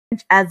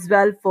as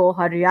well for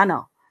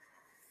Haryana.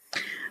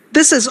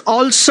 This is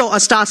also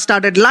a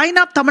star-studded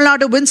lineup.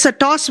 Tamilnadu wins a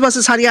toss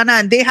versus Haryana,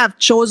 and they have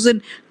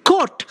chosen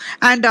court.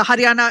 And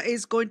Haryana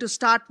is going to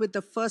start with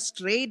the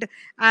first raid.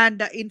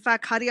 And in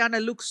fact, Haryana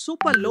looks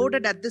super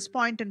loaded at this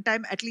point in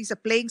time. At least a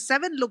playing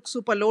seven looks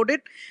super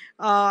loaded.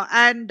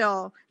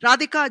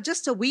 Radhika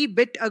just a wee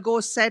bit ago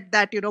said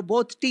that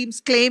both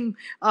teams claim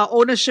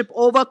ownership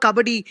over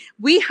Kabaddi.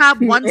 We have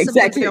one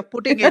sentence we are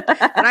putting it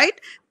right.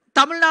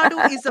 Tamil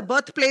Nadu is the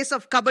birthplace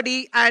of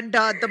Kabaddi, and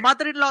the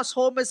mother-in-law's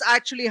home is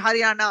actually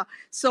Haryana.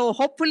 So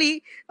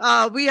hopefully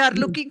we are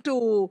looking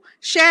to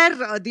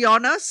share the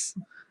honors.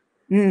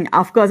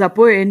 Of course,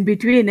 Apu, in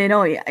between,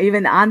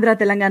 even Andhra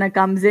Telangana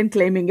comes in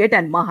claiming it,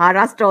 and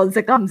Maharashtra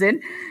also comes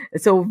in.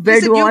 So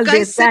where do all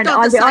they stand?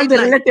 All the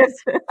relatives.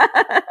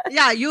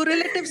 Yeah, you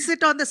relatives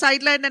sit on the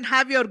sideline and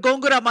have your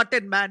gongura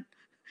mutton, man.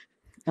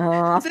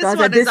 Of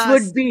course, this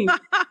would be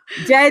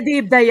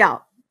Jaideep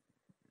Daya.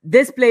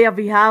 This player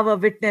we have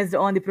witnessed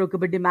on the Pro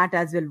Kabaddi mat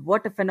as well.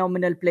 What a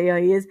phenomenal player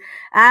he is.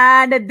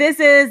 And this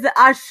is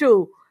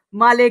Ashu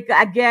Malik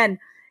again.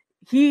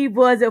 He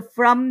was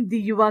from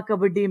the Yuva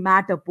Kabaddi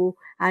mat, Apu,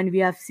 and we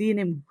have seen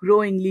him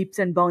growing leaps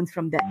and bounds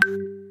from there.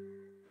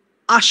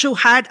 Ashu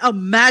had a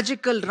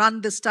magical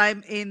run this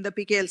time in the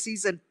PKL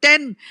season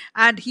 10,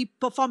 and he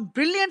performed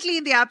brilliantly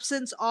in the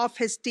absence of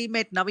his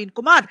teammate Naveen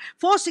Kumar.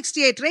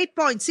 468 rate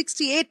points,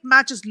 68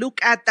 matches. Look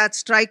at that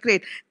strike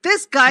rate.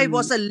 This guy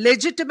was a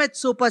legitimate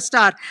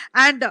superstar,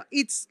 and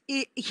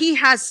he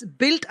has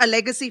built a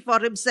legacy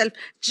for himself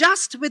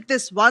just with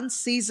this one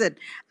season.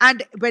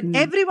 And when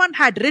everyone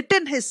had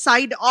written his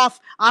side off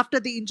after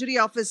the injury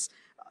of his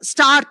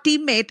star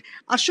teammate,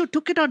 Ashu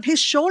took it on his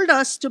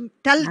shoulders to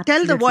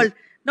tell the world,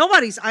 no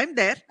worries, I'm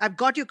there. I've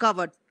got you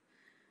covered.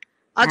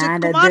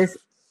 Ajit Kumar.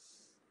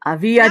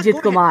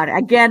 Ajit Kumar.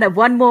 Again,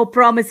 one more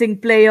promising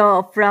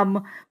player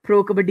from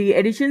Pro Kabaddi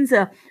editions.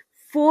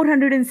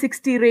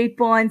 460 rate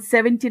points,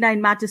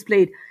 79 matches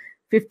played.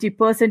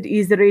 50%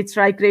 is the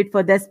strike rate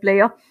for this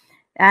player.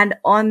 And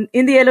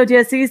in the yellow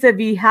jerseys,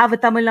 we have a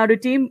Tamil Nadu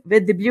team.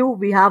 With the blue,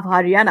 we have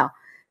Haryana.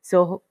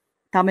 So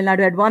Tamil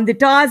Nadu had won the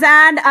toss,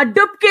 and a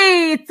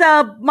dupki. It's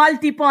a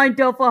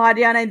multi-pointer for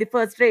Haryana in the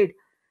first raid.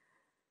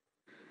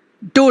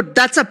 Dude,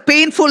 that's a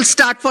painful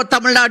start for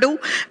Tamil Nadu,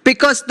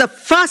 because the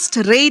first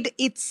raid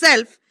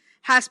itself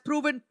has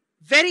proven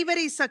very,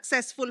 very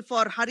successful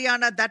for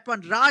Haryana. That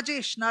one,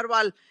 Rajesh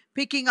Narwal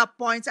picking up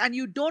points. And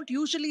you don't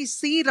usually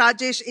see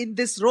Rajesh in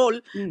this role,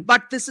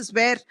 but this is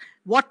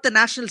what the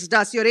Nationals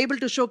does. You're able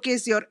to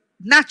showcase your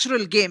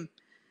natural game.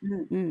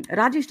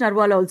 Rajesh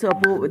Narwal also,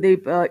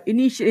 the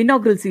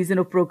inaugural season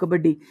of Pro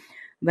Kabaddi,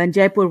 when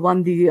Jaipur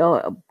won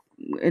the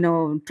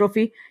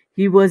trophy,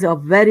 he was a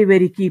very,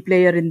 very key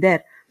player in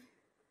there.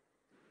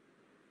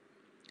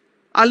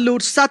 Allur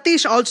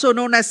Satish, also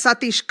known as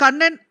Satish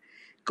Kannan,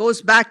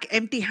 goes back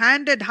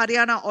empty-handed.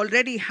 Haryana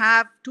already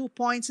have 2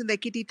 points in their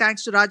kitty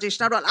thanks to Rajesh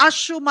Narwal.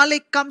 Ashu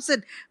Malik comes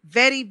in,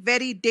 very,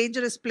 very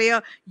dangerous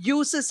player,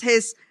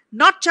 uses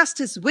not just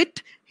his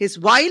wit, his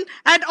wile,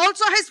 and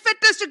also his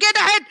fitness to get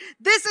ahead.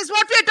 This is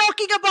what we're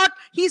talking about.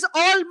 He's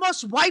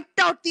almost wiped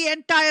out the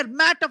entire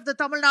mat of the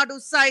Tamil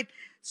Nadu side.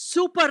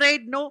 Super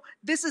raid, no.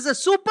 This is a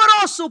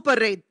super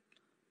raid.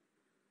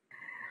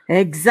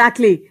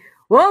 Exactly.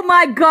 Oh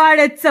my God,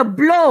 it's a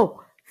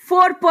blow.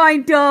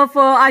 4-pointer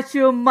for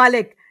Ashu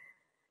Malik.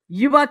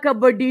 Yuva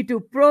Kabaddi to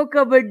Pro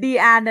Kabaddi,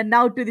 and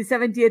now to the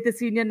 78th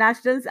Senior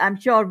Nationals. I'm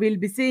sure we'll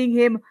be seeing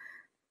him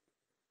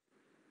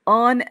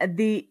in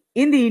the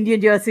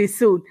Indian jersey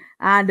soon.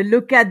 And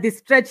look at the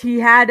stretch he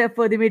had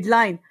for the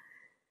midline.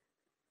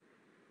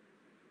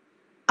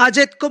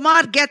 Ajit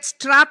Kumar gets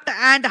trapped,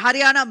 and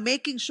Haryana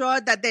making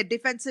sure that their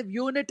defensive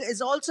unit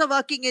is also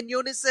working in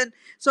unison.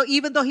 So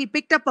even though he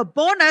picked up a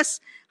bonus,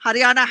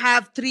 Haryana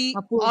have 3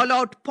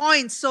 all-out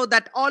points. So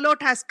that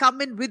all-out has come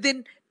in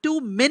within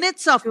 2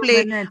 minutes of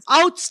play.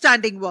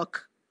 Outstanding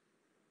work.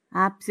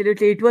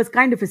 Absolutely. It was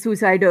kind of a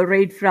suicide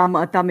raid from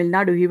Tamil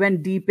Nadu. He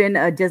went deep in,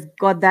 just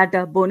got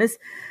that bonus.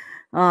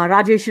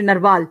 Rajesh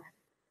Narwal,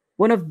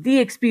 one of the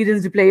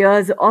experienced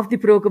players of the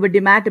Pro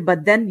Kabaddi mat.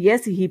 But then,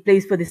 yes, he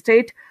plays for the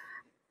state.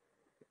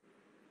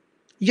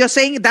 You're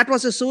saying that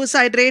was a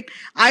suicide raid.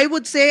 I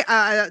would say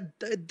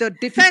the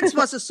defense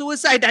was a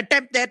suicide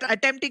attempt there,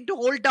 attempting to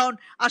hold down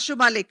Ashu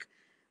Malik.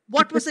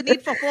 What was the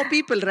need for 4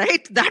 people,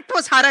 right? That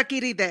was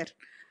harakiri there.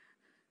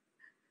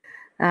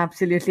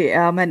 Absolutely.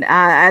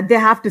 They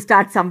have to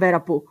start somewhere,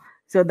 Apu.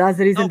 So that's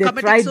the reason they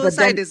tried.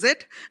 Suicide, is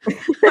it?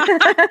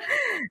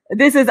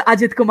 This is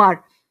Ajit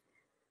Kumar.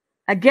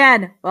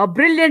 Again, a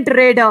brilliant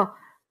raider.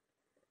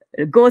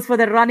 Goes for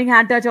the running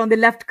hand touch on the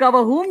left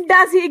cover. Whom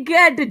does he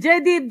get?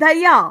 Jaideep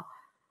Daya.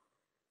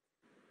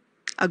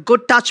 A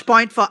good touch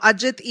point for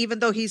Ajit, even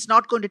though he's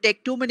not going to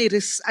take too many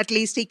risks. At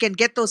least he can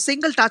get those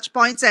single touch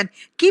points and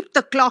keep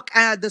the clock,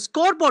 the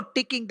scoreboard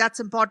ticking.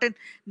 That's important.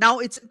 Now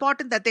it's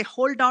important that they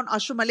hold down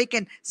Ashu Malik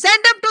and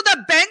send him to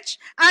the bench.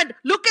 And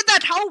look at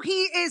that, how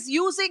he is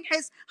using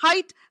his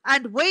height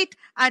and weight,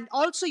 and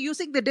also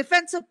using the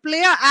defensive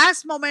player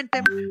as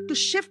momentum to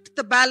shift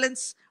the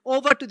balance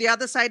over to the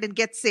other side and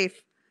get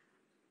safe.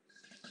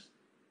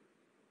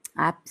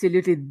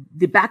 Absolutely.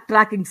 The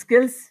backtracking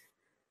skills,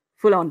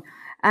 full on.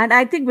 And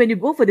I think when you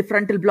go for the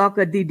frontal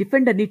blocker, the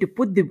defender need to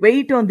put the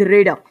weight on the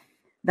radar.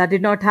 That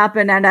did not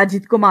happen. And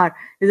Ajit Kumar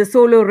is a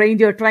solo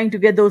ranger trying to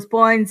get those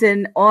points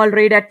in all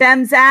raid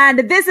attempts.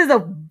 And this is a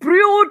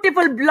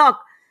beautiful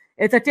block.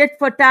 It's a tit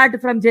for tat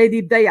from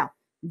Jaydeep Daya.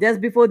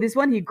 Just before this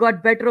one, he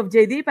got better of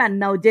Jaydeep, and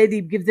now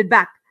Jaydeep gives it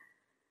back.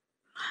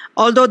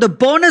 Although the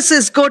bonus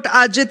is good,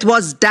 Ajit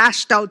was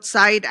dashed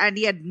outside and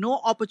he had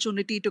no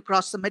opportunity to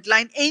cross the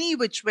midline any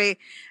which way.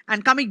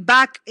 And coming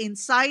back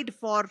inside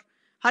for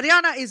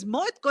Haryana is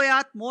Mohit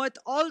Koyat. Mohit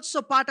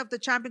also part of the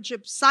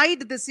championship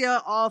side this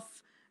year of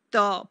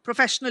the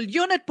professional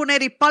unit.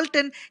 Puneri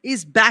Paltan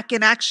is back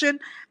in action,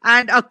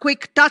 and a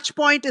quick touch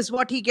point is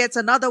what he gets.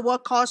 Another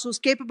workhorse who's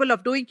capable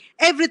of doing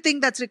everything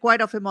that's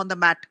required of him on the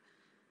mat.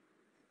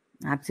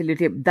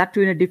 Absolutely. That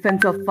too in a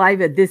defense of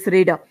 5 at this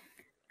raider.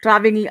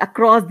 Traveling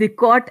across the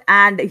court,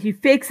 and he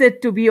fakes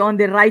it to be on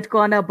the right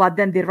corner, but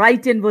then the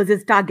right in was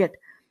his target.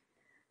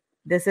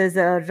 This is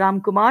Ram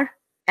Kumar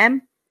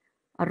M,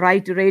 a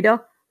right raider,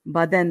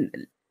 but then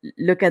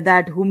look at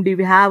that. Whom do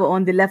we have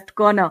on the left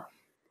corner?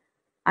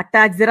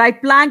 Attacks the right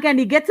flank and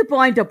he gets a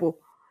point, Apu.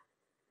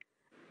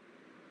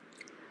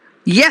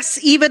 Yes,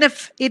 even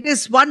if it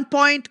is 1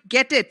 point,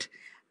 get it.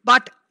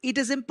 But it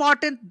is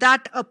important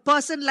that a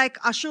person like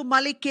Ashu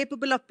Malik,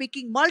 capable of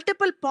picking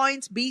multiple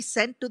points, be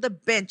sent to the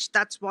bench.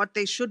 That's what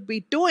they should be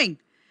doing.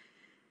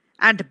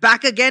 And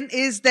back again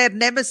is their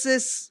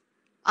nemesis,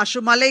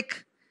 Ashu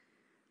Malik.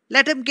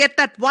 Let him get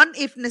that one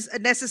if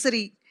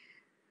necessary.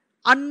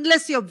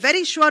 Unless you're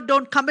very sure,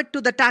 don't commit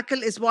to the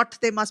tackle is what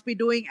they must be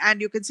doing. And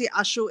you can see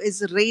Ashu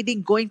is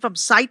raiding, going from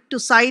side to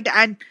side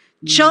and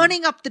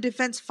churning up the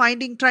defense,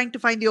 trying to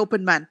find the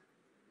open man.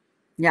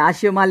 Yeah,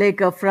 Ashu Malik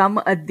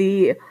from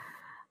the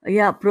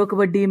Pro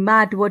Kabaddi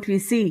mat, what we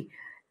see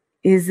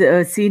is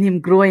seen him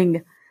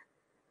growing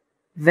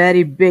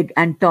very big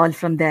and tall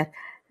from there.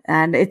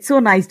 And it's so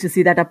nice to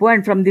see that up.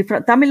 And from the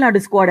Tamilnadu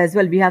squad as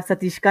well, we have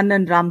Satish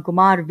Kannan, Ram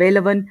Kumar,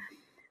 Velavan,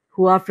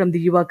 who are from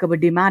the Yuva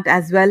Kabaddi mat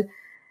as well.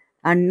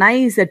 And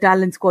nice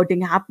talent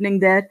scouting happening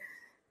there.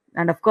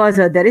 And of course,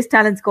 there is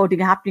talent scouting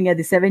happening at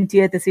the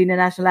 70th Senior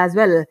National as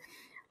well.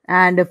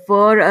 And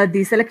for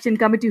the selection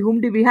committee, whom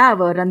do we have?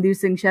 Randeep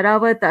Singh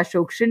Sharawat,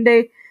 Ashok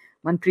Shinde,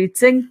 Manpreet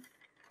Singh.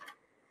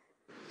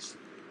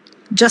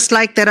 Just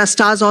like there are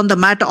stars on the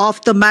mat,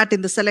 off the mat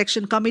in the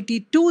selection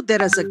committee too,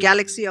 there is a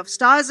galaxy of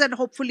stars, and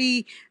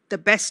hopefully the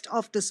best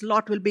of this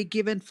lot will be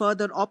given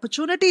further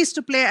opportunities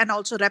to play and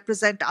also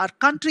represent our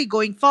country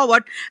going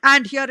forward.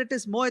 And here it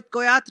is Mohit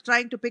Koyat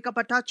trying to pick up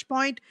a touch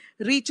point,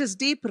 reaches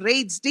deep,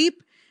 raids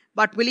deep,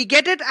 but will he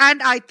get it?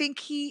 And I think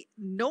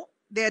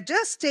they're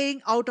just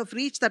staying out of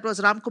reach. That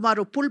was Ram Kumar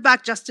who pulled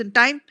back just in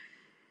time.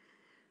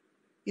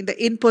 In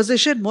the in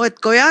position, Mohit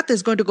Koyat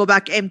is going to go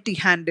back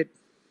empty-handed.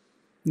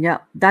 Yeah,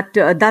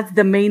 that's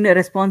the main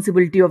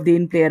responsibility of the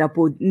in-player,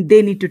 Apu.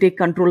 They need to take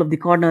control of the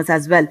corners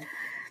as well.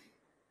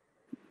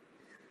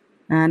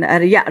 And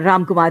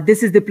Ram Kumar,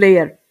 this is the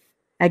player.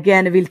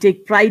 Again, we'll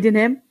take pride in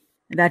him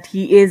that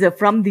he is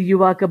from the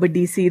Yuva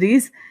Kabaddi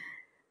series.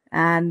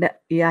 And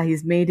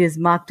he's made his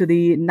mark to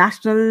the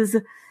nationals,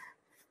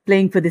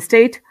 playing for the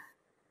state.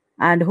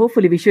 And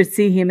hopefully we should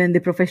see him in the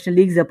professional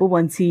leagues, Apu,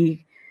 once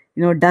he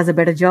does a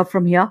better job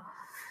from here.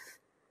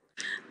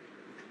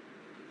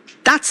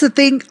 That's the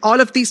thing. All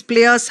of these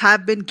players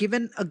have been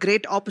given a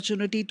great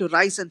opportunity to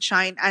rise and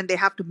shine, and they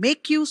have to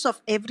make use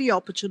of every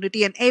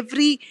opportunity, and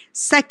every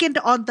second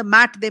on the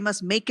mat, they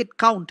must make it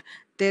count.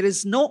 There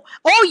is no,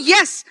 oh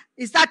yes,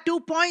 is that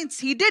 2 points?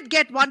 He did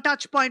get one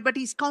touch point, but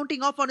he's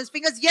counting off on his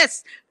fingers.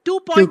 Yes,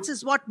 2 points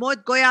is what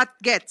Mohit Koyat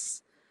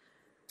gets.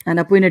 And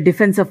Apu, in a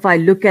defensive file,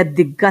 look at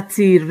the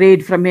gutsy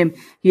raid from him.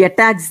 He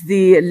attacks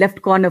the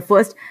left corner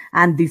first,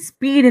 and the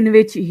speed in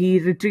which he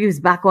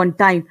retrieves back on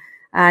time.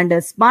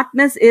 And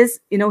smartness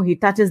is, he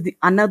touches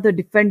another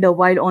defender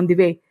while on the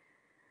way.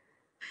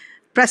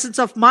 Presence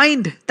of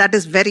mind, that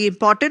is very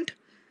important.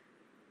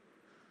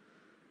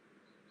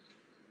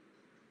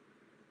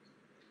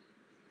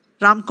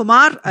 Ram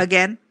Kumar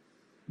again.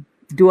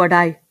 Do or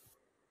die.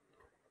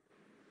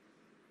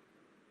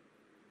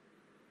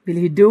 Will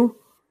he do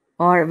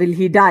or will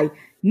he die?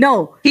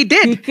 No. He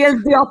did. He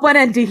kills the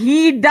opponent.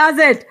 He does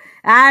it.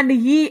 And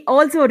he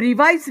also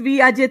revives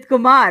Ajit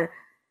Kumar.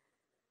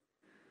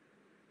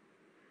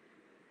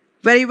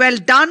 Very well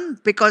done,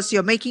 because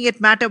you're making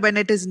it matter when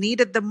it is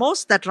needed the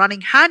most. That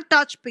running hand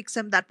touch picks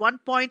him that 1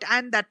 point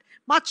and that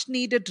much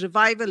needed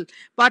revival.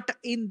 But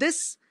in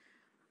this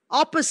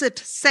opposite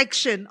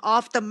section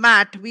of the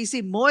mat, we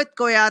see Mohit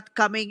Koyat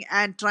coming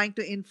and trying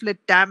to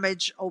inflict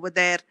damage over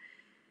there.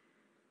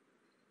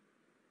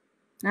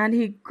 And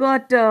he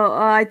got,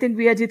 I think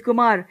Ajit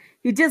Kumar,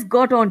 he just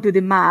got onto the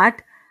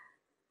mat.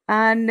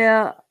 And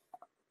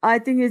I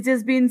think he's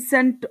just been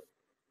sent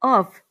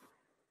off.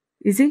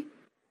 Is he?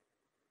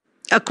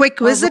 A quick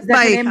visit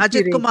by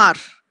Ajit Kumar,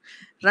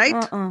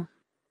 right?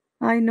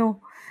 I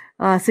know.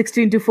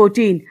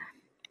 16-14.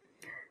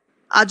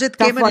 Ajit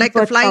came in like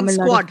a flying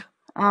squad.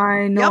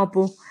 I know,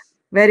 Apu.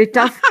 Very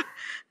tough.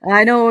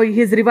 I know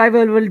his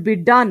revival will be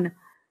done.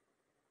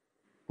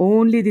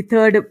 Only the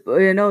third,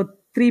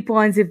 3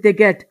 points if they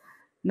get.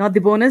 Not the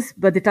bonus,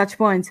 but the touch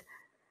points.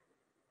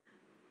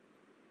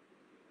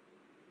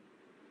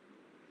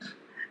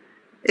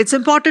 It's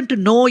important to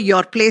know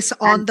your place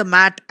on the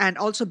mat and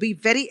also be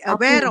very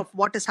aware of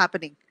what is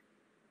happening.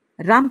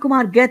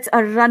 Ramkumar gets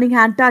a running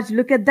hand touch.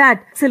 Look at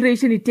that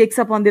acceleration he takes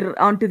up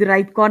onto the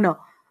right corner,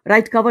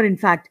 right cover, in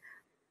fact.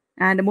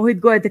 And Mohit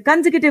Goyat, the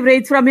consecutive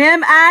raids from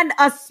him, and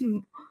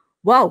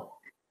wow,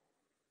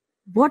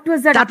 what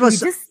was that? He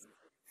just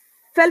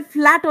fell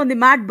flat on the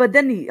mat, but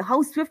then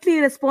how swiftly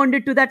he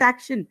responded to that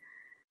action.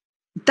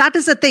 That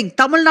is the thing.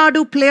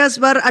 Tamilnadu players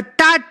were a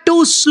tad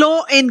too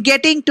slow in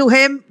getting to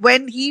him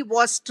when he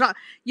was,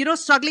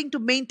 struggling to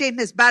maintain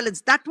his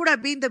balance. That would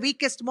have been the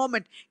weakest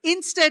moment.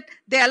 Instead,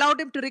 they allowed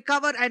him to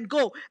recover and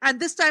go. And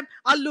this time,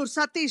 Allur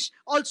Satish,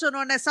 also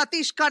known as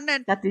Satish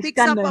Kannan,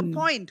 picks up a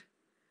point.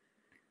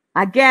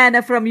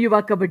 Again from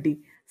Yuva Kabaddi.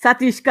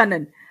 Satish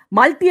Kannan.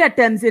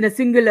 Multi-attempts in a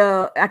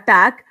single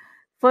attack.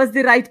 First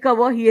the right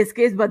cover, he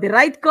escapes, but the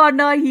right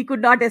corner, he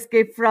could not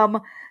escape from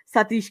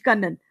Satish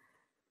Kannan.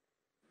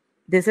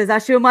 This is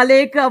Ashu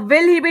Malik.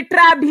 Will he be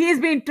trapped? He's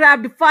been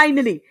trapped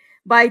finally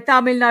by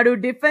Tamil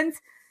Nadu defense.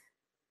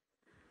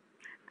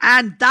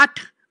 And that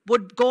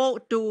would go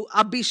to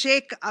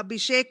Abhishek.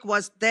 Abhishek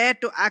was there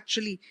to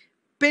actually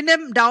pin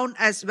him down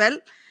as well.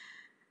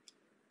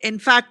 In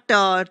fact,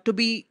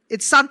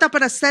 it's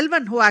Santapana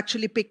Selvan who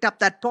actually picked up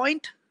that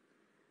point.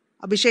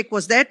 Abhishek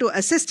was there to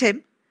assist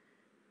him.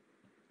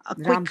 A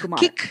quick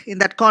kick in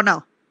that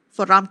corner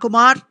for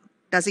Ramkumar.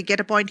 Does he get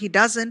a point? He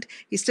doesn't.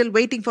 He's still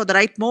waiting for the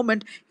right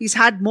moment. He's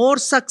had more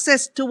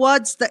success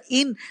towards the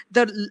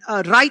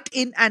right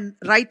in and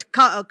right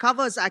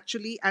covers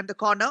actually, and the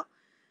corner.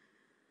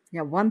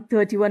 Yeah,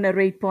 131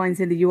 rate points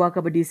in the Yuva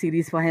Kabaddi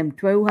series for him.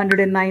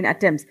 1,209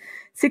 attempts,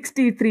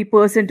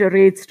 63%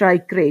 rate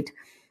strike rate.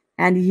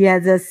 And he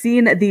has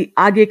seen the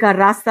Aage Ka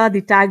Rasta,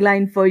 the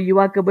tagline for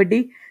Yuva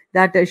Kabaddi,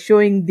 that is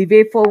showing the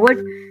way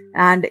forward.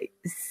 And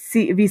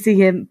we see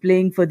him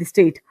playing for the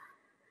state.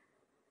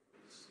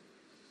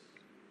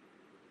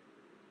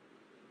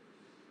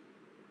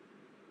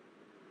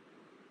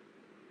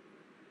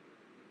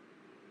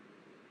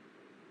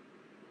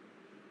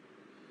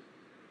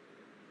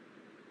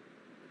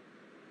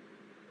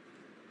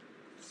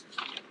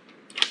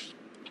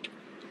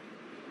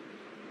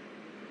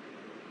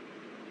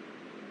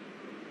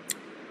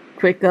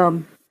 Quick,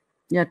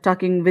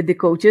 talking with the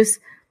coaches,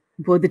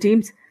 both the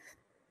teams.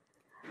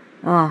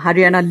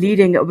 Haryana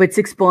leading with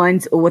 6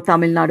 points over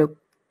Tamil Nadu.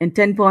 In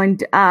 10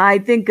 point, I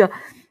think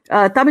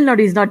Tamil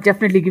Nadu is not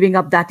definitely giving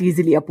up that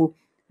easily, Apu.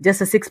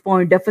 Just a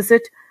 6-point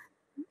deficit.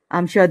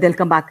 I'm sure they'll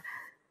come back.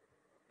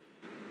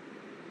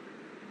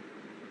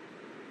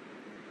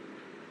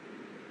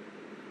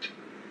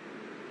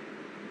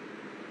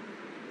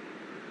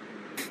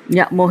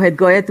 Yeah, Mohit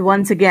Goyat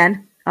once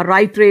again. A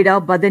right raider,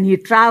 but then he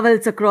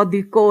travels across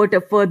the court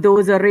for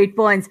those rate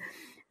points.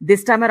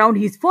 This time around,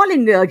 he's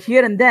falling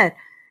here and there.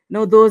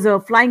 Those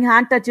flying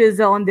hand touches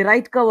on the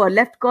right cover,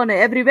 left corner,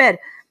 everywhere.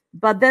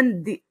 But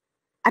then the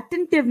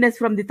attentiveness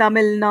from the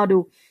Tamil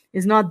Nadu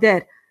is not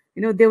there.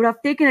 They would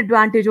have taken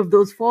advantage of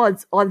those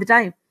falls all the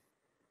time.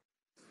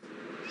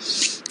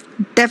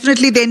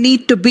 Definitely, they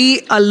need to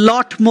be a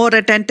lot more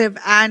attentive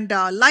and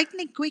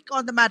lightning quick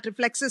on the mat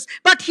reflexes.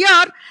 But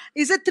here,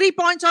 is it 3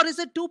 points or is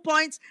it 2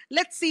 points?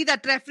 Let's see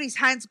that referee's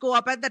hands go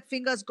up and that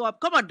fingers go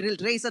up. Come on,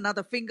 Dhil, raise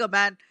another finger,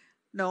 man.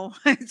 No,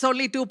 it's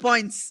only 2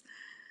 points.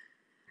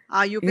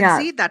 You can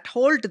see that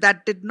hold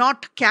that did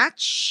not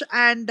catch,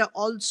 and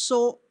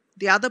also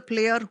the other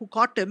player who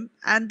caught him.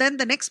 And then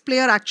the next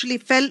player actually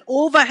fell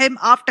over him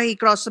after he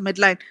crossed the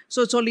midline.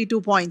 So it's only 2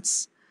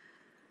 points.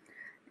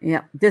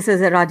 Yeah, this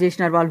is Rajesh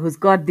Narwal who's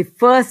got the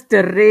first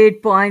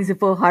rate points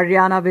for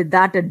Haryana with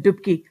that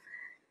Dubki.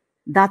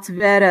 That's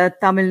where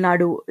Tamil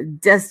Nadu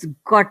just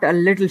got a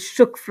little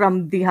shook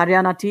from the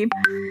Haryana team.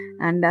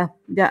 And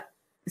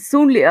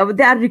soon they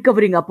are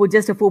recovering up with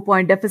just a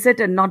 4-point deficit,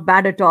 and not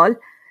bad at all.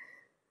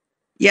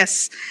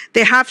 Yes,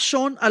 they have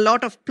shown a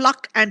lot of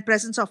pluck and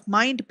presence of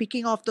mind,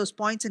 picking off those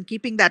points and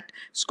keeping that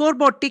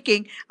scoreboard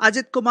ticking.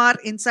 Ajit Kumar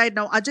inside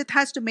now. Ajit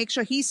has to make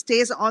sure he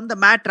stays on the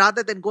mat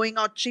rather than going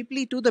out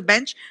cheaply to the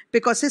bench,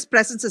 because his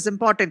presence is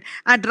important.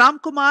 And Ram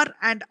Kumar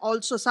and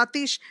also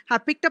Satish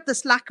have picked up the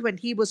slack when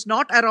he was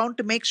not around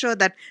to make sure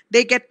that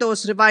they get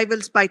those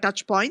revivals by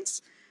touch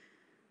points.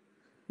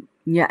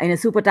 Yeah, in a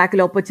super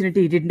tackle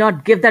opportunity, he did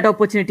not give that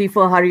opportunity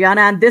for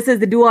Haryana. And this is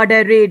the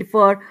do-or-die raid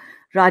for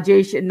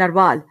Rajesh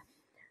Narwal.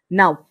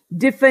 Now,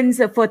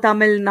 defense for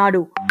Tamil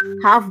Nadu,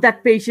 have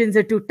that patience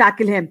to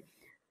tackle him.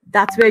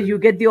 That's where you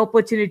get the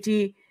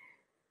opportunity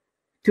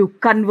to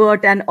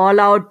convert and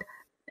all out.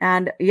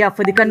 And yeah,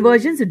 for the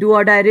conversions,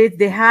 do-or-die raids,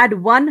 they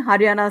had one.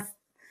 Haryana,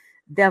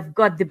 they have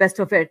got the best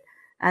of it.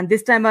 And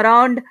this time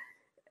around,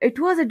 it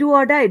was a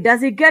do-or-die.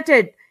 Does he get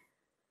it?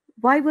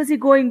 Why was he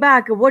going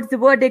back? What's the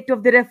verdict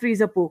of the referees,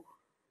 Apu?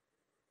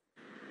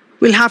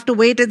 We'll have to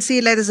wait and see.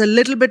 There's a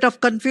little bit of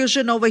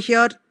confusion over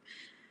here.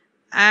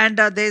 And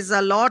there's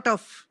a lot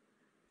of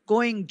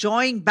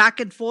joying back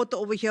and forth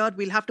over here.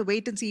 We'll have to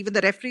wait and see. Even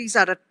the referees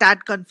are a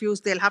tad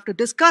confused. They'll have to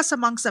discuss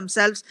amongst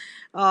themselves.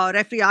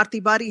 Referee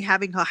Aarti Bari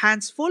having her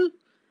hands full.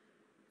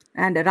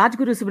 And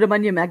Rajguru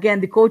Subramaniam, again,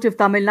 the coach of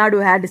Tamil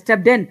Nadu, had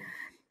stepped in.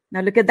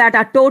 Now look at that,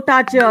 a toe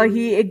touch.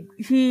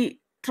 He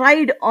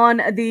tried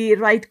on the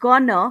right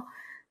corner,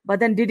 but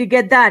then did he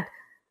get that?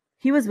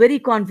 He was very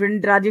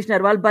confident, Rajesh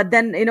Narwal, but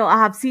then, I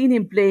have seen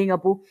him playing,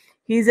 Apu.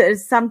 He's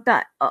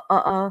sometime,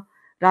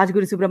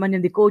 Rajguru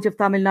Subramaniam, the coach of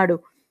Tamil Nadu,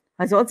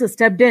 has also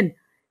stepped in.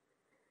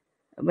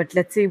 But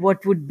let's see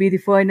what would be the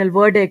final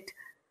verdict.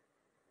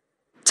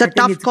 It's a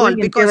tough call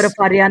because in favor of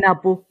Haryana,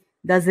 Apu.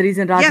 That's the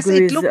reason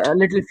Rajguru is a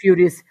little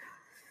furious.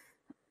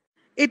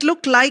 It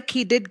looked like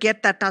he did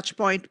get that touch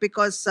point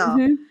because...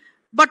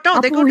 But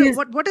no, they're going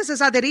to... What is this?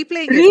 Are they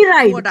replaying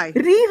it?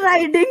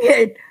 Rewriting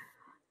it.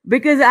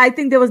 Because I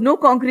think there was no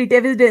concrete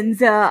evidence.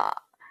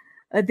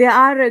 They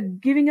are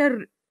giving a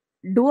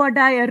do or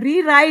die, a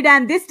rewrite,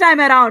 and this time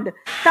around,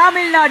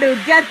 Tamil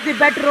Nadu gets the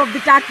better of the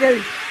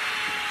tackles.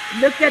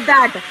 Look at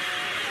that.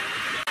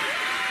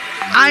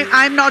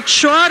 I'm not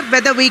sure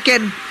whether we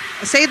can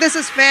say this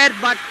is fair,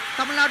 but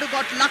Tamil Nadu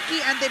got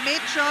lucky and they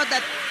made sure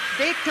that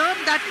they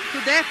turned that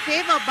to their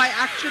favor by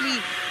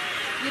actually,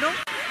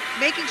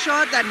 making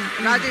sure that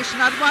Rajesh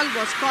Narwal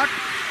was caught.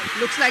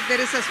 Looks like there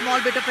is a small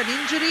bit of an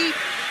injury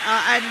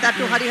and that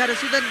to Harihara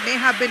Sudan may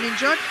have been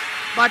injured.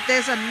 But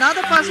there's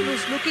another person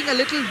who's looking a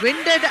little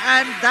winded,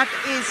 and that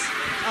is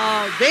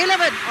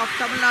Velavan of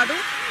Tamil Nadu.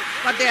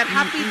 But they are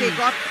happy they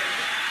got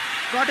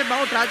him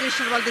out. Rajesh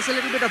Narwal, there's a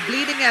little bit of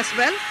bleeding as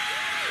well.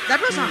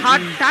 That was a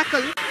hard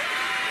tackle.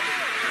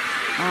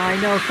 I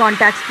know,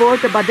 contact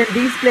sport, but then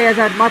these players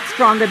are much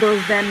stronger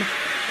than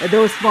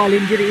those small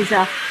injuries.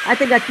 I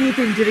think a teeth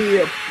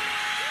injury,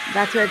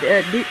 that's what,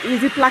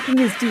 is he plucking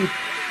his teeth?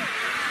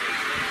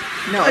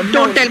 No,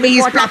 don't tell me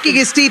he's plucking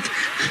his teeth.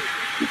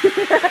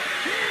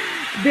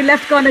 The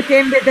left corner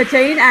came with the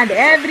chain and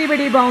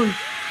everybody bounced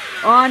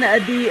on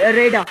the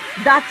radar.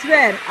 That's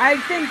where I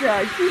think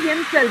he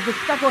himself was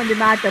stuck on the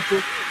mat,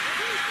 Apu.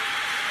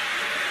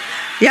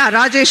 Yeah,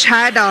 Rajesh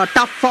had a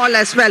tough fall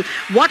as well.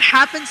 What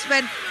happens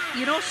when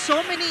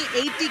so many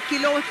 80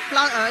 kilo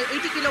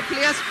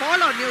players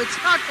fall on you?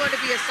 It's not going to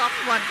be a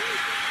soft one.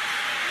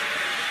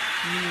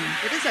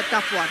 It is a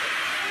tough one.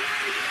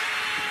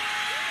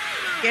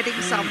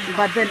 Getting some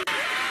but then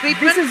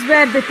treatment.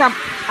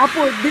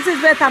 This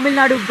is where Tamil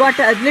Nadu got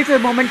a little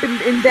momentum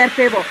in their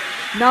favor.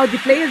 Now the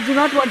players do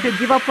not want to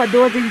give up for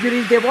those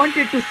injuries. They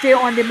wanted to stay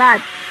on the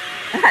mat.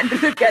 And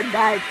look at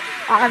that.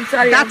 I'm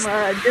sorry, I'm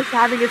just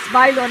having a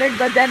smile on it,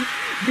 but then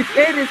the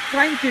player is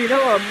trying to,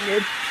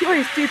 show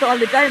his teeth all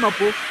the time,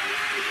 Apu.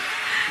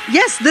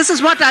 Yes, this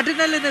is what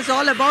adrenaline is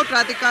all about,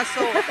 Radhika.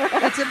 So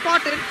it's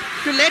important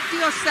to let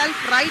yourself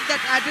ride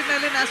that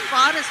adrenaline as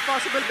far as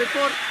possible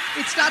before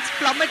it starts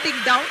plummeting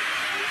down.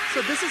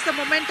 So this is the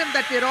momentum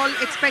that we're all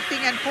expecting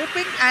and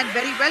hoping, and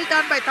very well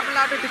done by Tamil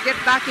Nadu to get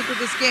back into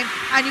this game.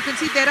 And you can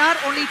see there are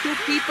only 2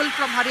 people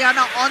from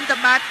Haryana on the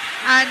mat,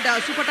 and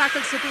super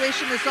tackle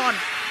situation is on.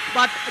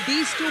 But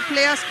these 2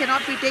 players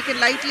cannot be taken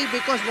lightly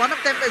because one of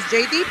them is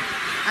Jaydeep,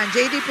 and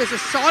Jaydeep is a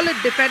solid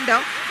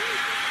defender.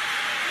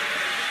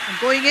 And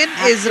going in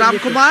is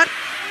Ramkumar.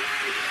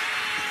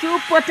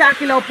 Super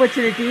tackle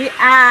opportunity,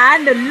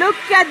 and look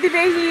at the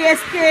way he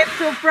escapes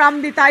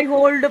from the thigh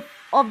hold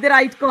of the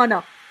right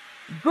corner.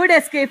 Good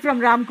escape from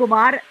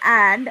Ramkumar,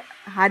 and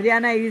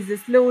Haryana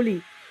is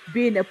slowly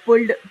being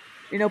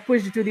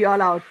pushed to the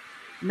all-out.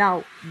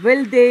 Now,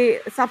 will they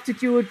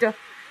substitute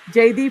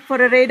Jaydeep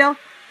for a raider?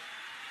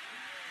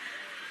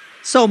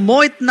 So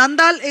Mohit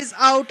Nandal is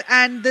out,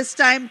 and this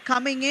time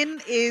coming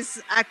in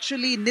is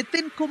actually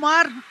Nitin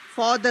Kumar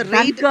for the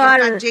raid.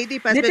 And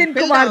Jaydeep has been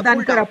pulled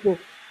out.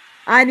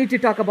 I need to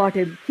talk about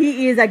him.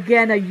 He is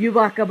again a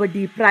Yuva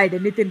Kabaddi pride,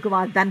 Nitin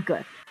Kumar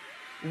Dhankar.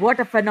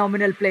 What a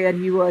phenomenal player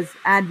he was,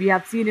 and we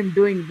have seen him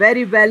doing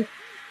very well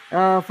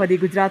for the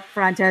Gujarat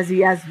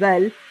franchisee as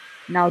well.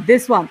 Now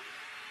this one,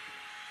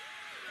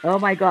 oh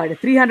my God,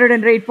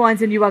 308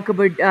 points in Yuva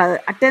Kabaddi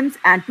attempts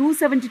and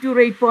 272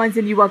 rate points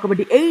in Yuva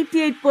Kabaddi.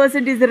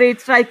 88% is the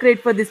strike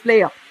rate for this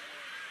player.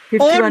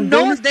 51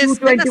 bonus,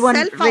 221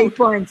 rate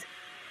points.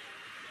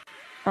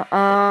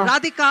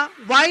 Radhika,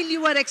 while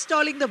you were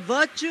extolling the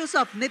virtues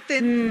of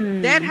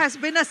Nitin, there has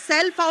been a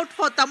self-out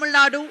for Tamil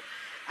Nadu.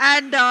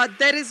 And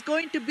there is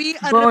going to be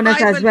a bonus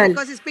revival as well,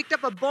 because he's picked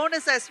up a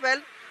bonus as well.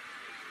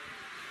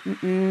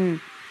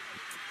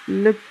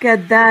 Look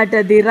at that.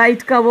 The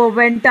right cover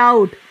went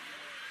out.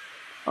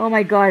 Oh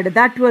my God.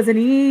 That was an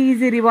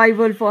easy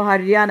revival for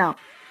Haryana.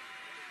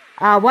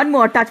 One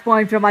more touch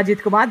point from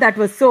Ajit Kumar. That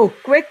was so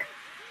quick.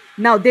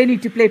 Now they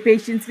need to play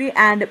patiently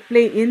and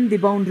play in the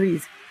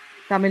boundaries.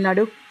 Tamil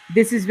Nadu.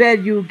 This is where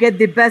you get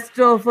the best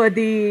of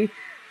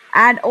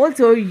and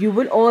also you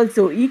will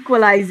also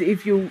equalize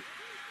if you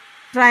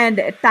try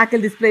and tackle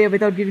this player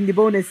without giving the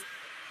bonus.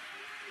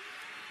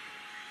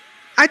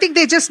 I think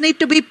they just need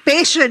to be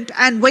patient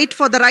and wait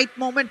for the right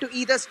moment to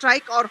either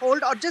strike or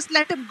hold or just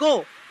let him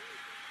go.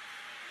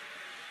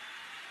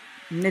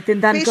 Nitin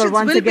Dhankar Patience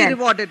once will again. Be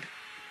rewarded.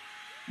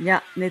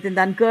 Yeah, Nitin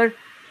Dhankar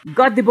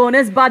got the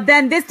bonus, but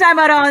then this time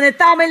around, the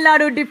Tamil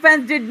Nadu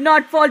defense did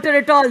not falter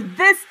at all.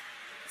 This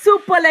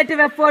superlative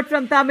effort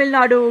from Tamil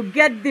Nadu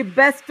get the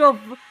best of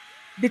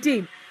the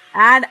team.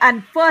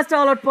 And first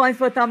all-out points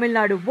for Tamil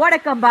Nadu. What a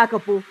comeback,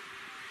 Apu.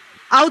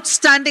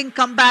 Outstanding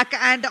comeback,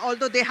 and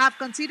although they have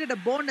conceded a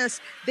bonus,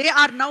 they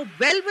are now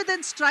well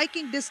within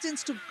striking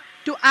distance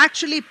to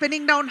actually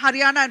pinning down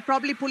Haryana and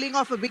probably pulling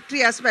off a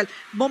victory as well.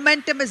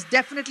 Momentum is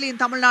definitely in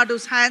Tamil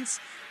Nadu's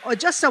hands. Or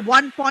just a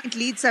 1 point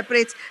lead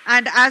separates,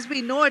 and as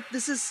we know it,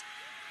 this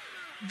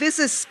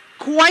is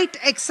quite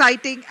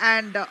exciting,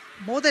 and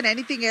more than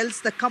anything else,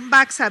 the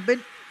comebacks have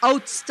been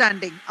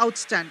outstanding.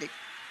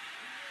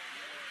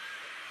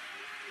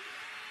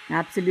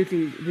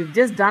 Absolutely. We've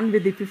just done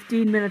with the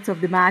 15 minutes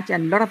of the match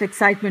and a lot of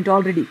excitement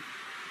already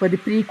for the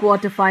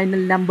pre-quarter final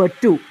number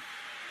 2.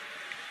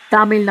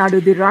 Tamil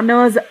Nadu, the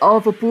runners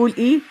of Pool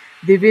E,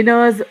 the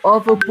winners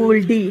of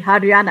Pool D,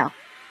 Haryana.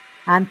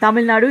 And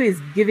Tamil Nadu is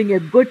giving a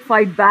good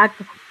fight back.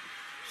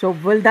 So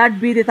will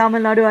that be the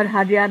Tamil Nadu or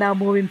Haryana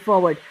moving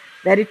forward?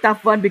 Very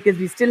tough one because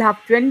we still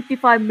have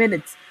 25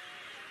 minutes.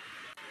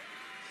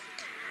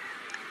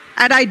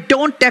 And I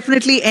don't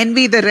definitely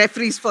envy the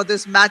referees for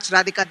this match,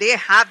 Radhika. They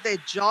have their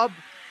job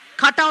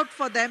cut out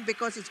for them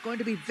because it's going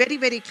to be very,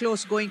 very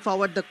close going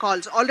forward, the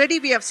calls. Already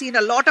we have seen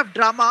a lot of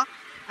drama,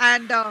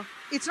 and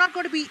it's not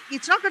going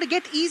to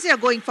get easier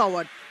going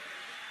forward.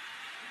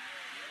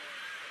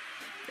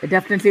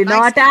 Definitely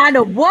not.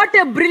 And what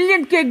a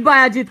brilliant kick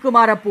by Ajit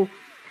Kumar, Apu.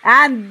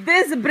 And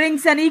this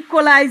brings an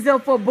equalizer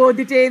for both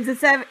the teams.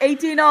 It's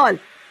 18 all.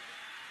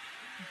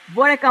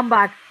 What a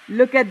comeback.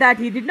 Look at that.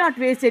 He did not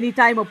waste any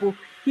time, Apu.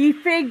 He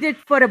faked it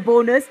for a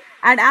bonus,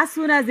 and as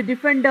soon as the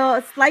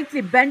defender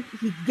slightly bent,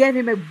 he gave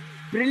him a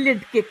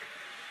brilliant kick.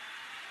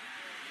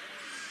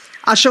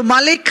 Ashu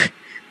Malik,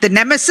 the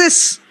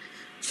nemesis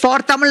for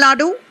Tamil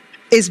Nadu,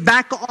 is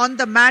back on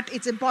the mat.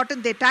 It's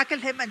important they tackle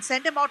him and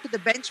send him out to the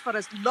bench for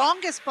as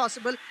long as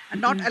possible and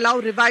not allow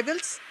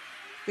revivals,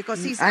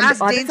 because he's as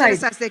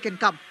dangerous as they can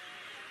come.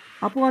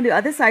 Apu, on the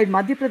other side,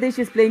 Madhya Pradesh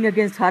is playing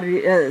against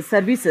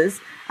services,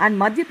 and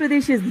Madhya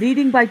Pradesh is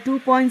leading by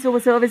 2 points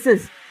over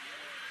services.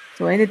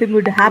 So anything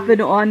would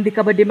happen on the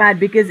Kabaddi mat,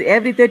 because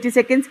every 30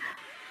 seconds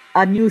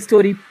a new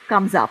story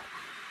comes up.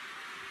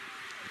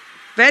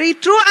 Very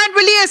true. And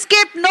will he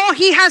escape? No,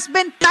 he has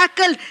been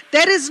tackled.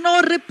 There is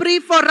no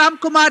reprieve for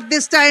Ramkumar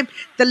this time.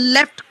 The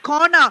left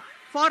corner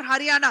for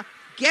Haryana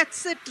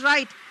gets it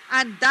right,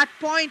 and that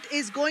point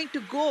is going to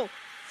go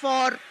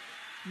for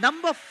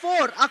number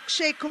 4,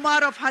 Akshay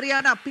Kumar of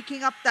Haryana,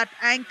 picking up that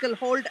ankle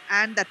hold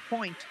and that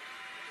point.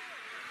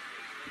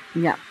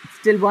 Yeah,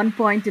 still 1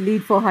 point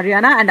lead for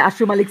Haryana, and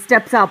Ashu Malik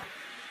steps up.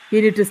 He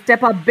needs to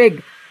step up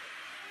big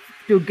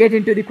to get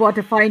into the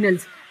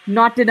quarterfinals.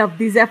 Not enough.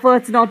 These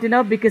efforts not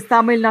enough, because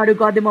Tamil Nadu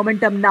got the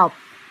momentum now.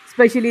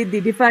 Especially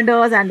the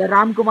defenders and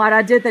Ramkumar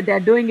Ajit, they're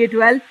doing it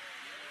well.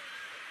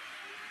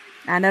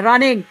 And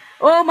running.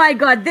 Oh my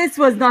God, this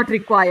was not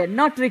required.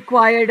 Not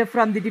required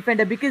from the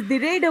defender, because the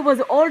raider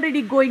was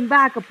already going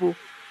back, Apu.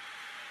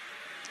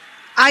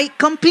 I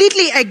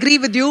completely agree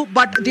with you,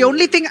 but the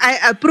only thing I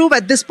approve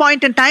at this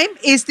point in time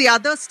is the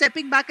other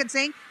stepping back and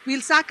saying,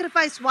 we'll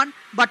sacrifice one,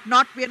 but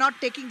we're not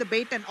taking the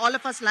bait, and all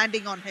of us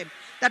landing on him.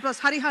 That was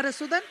Harihara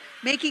Sudan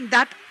making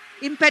that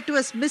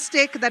impetuous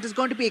mistake that is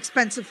going to be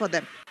expensive for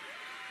them.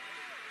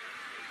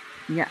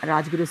 Yeah,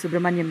 Rajguru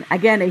Subramaniam.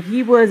 Again,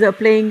 he was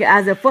playing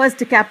as a first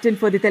captain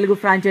for the Telugu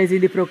franchise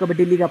in the Pro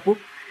Kabaddi League, Apu.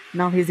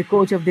 Now he's the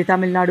coach of the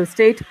Tamil Nadu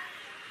state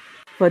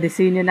for the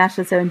Senior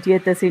National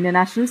 70th Senior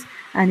Nationals,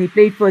 and he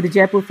played for the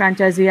Jaipur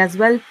franchisee as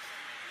well.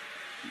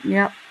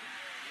 Yeah.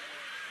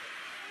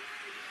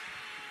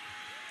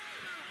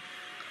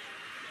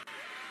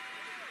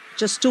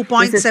 Just 2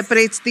 points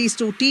separates these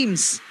two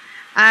teams,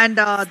 and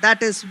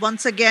that is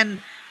once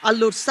again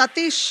Allur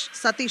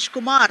Satish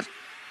Kumar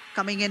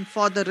coming in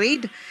for the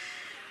raid.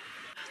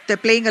 They're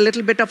playing a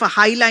little bit of a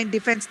high-line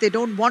defense. They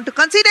don't want to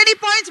concede any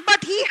points,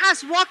 but he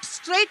has walked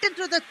straight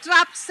into the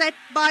trap set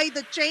by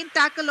the chain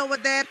tackle over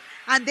there,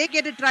 and they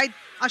get it right.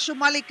 Ashu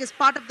Malik is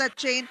part of that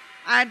chain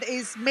and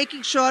is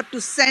making sure to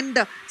send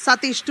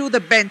Satish to the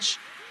bench.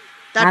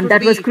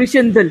 That was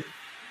Krishan Dhil.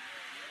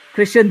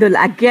 Krishan Dhil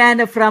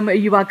again from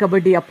Yuva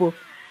Kabaddi, Apu.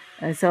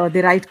 So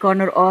the right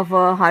corner of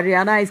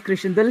Haryana is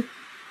Krishan Dhil.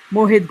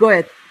 Mohit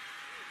Goyat.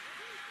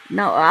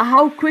 Now,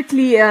 how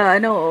quickly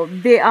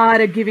they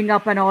are giving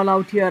up an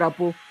all-out here,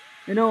 Apu.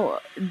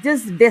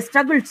 They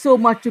struggled so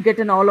much to get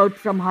an all-out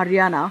from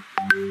Haryana.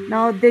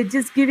 Now they're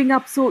just giving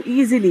up so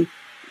easily.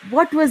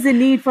 What was the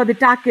need for the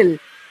tackle?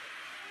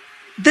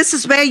 This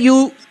is where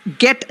you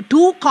get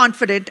too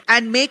confident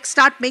and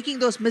start making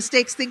those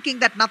mistakes, thinking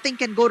that nothing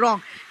can go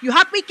wrong. You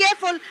have to be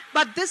careful,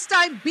 but this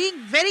time being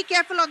very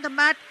careful on the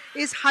mat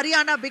is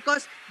Haryana,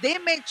 because they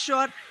made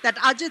sure that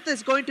Ajit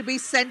is going to be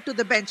sent to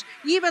the bench.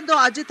 Even though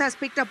Ajit has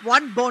picked up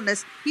one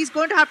bonus, he's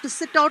going to have to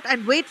sit out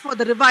and wait for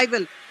the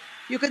revival.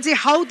 You can see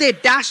how they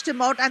dashed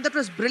him out, and that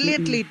was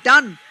brilliantly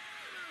done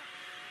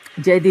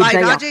by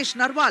Rajesh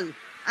Narwal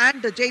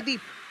and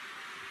Jaideep.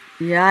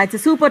 Yeah, it's a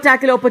super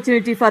tackle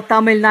opportunity for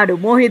Tamil Nadu.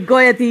 Mohit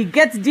Goyati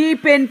gets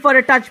deep in for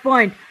a touch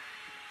point.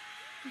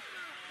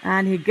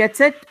 And he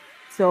gets it.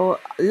 So,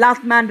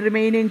 last man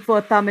remaining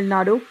for Tamil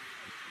Nadu.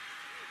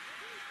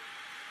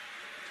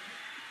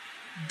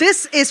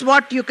 This is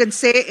what you can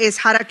say is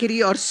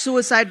harakiri or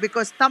suicide,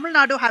 because Tamil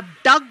Nadu have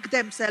dug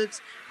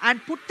themselves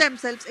and put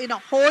themselves in a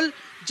hole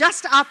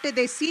just after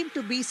they seem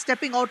to be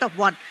stepping out of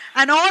one.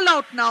 And all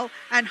out now,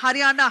 and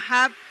Haryana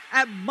have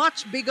a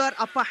much bigger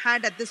upper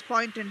hand at this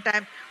point in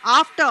time.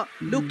 After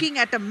looking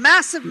at a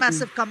massive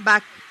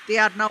comeback, they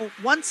are now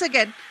once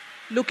again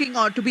looking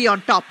on to be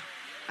on top,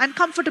 and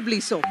comfortably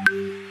so.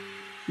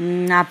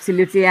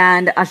 Absolutely.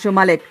 And Ashu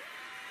Malik,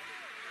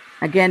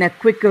 again a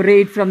quick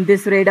raid from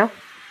this raider.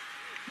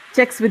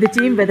 Checks with the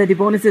team whether the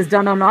bonus is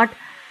done or not.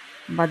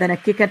 But then a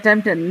kick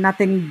attempt and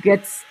nothing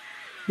gets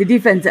the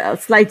defense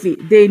slightly.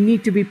 They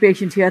need to be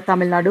patient here,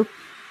 Tamil Nadu.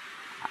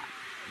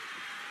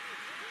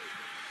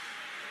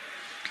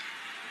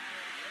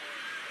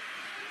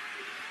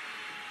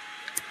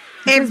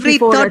 Every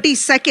 30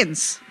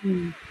 seconds.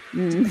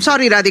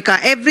 Sorry, Radhika.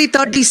 Every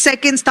 30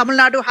 seconds, Tamil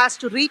Nadu has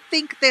to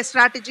rethink their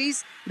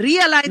strategies,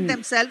 realign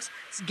themselves,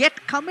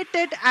 get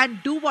committed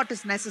and do what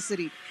is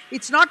necessary.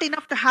 It's not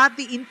enough to have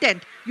the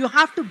intent. You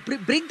have to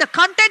bring the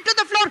content to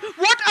the floor.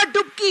 What a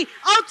dubki.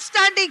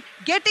 Outstanding.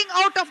 Getting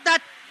out of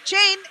that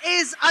chain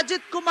is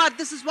Ajit Kumar.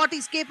 This is what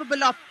he's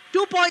capable of.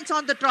 2 points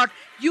on the trot.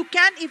 You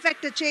can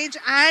effect a change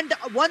and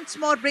once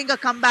more bring a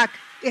comeback.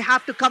 They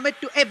have to commit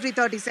to every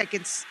 30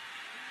 seconds.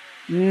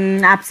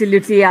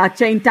 Absolutely. A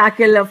chain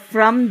tackle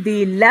from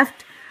the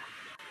left.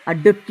 A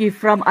dubki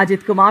from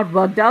Ajit Kumar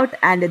worked out.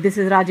 And this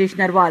is Rajesh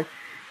Narwal.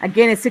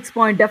 Again, a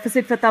 6-point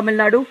deficit for Tamil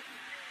Nadu.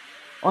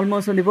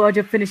 Almost on the verge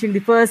of finishing the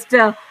first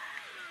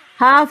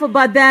half.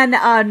 But then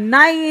a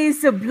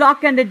nice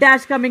block and a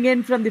dash coming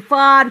in from the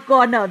far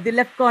corner. The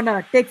left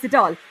corner takes it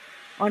all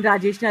on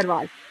Rajesh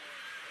Narwal.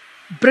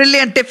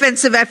 Brilliant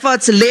defensive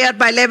efforts. Layer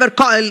by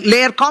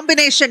layer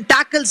combination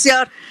tackles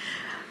here.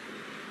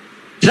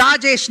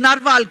 Rajesh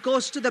Narwal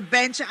goes to the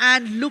bench,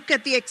 and look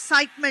at the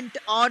excitement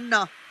on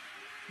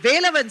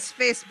Velavan's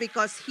face,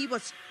 because he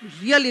was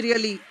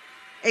really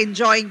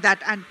enjoying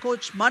that. And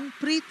coach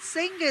Manpreet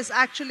Singh is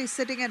actually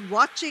sitting and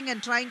watching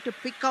and trying to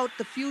pick out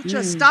the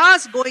future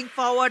stars going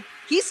forward.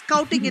 He's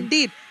scouting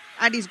indeed,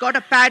 and he's got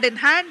a pad in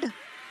hand.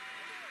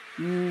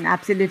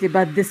 Absolutely,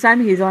 but this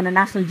time he's on a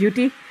national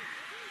duty,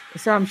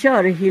 so I'm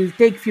sure he'll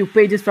take few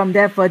pages from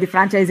there for the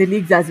franchisee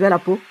leagues as well,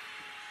 Apu.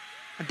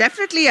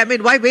 Definitely. I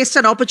mean, why waste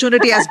an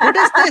opportunity as good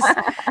as this?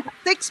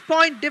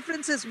 6-point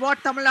difference is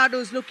what Tamil Nadu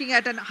is looking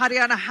at, and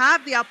Haryana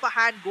have the upper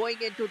hand going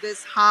into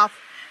this half.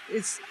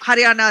 It's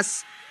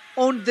Haryana's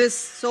owned this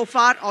so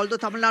far, although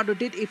Tamil Nadu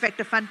did effect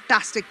a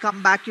fantastic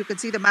comeback. You can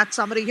see the match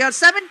summary here.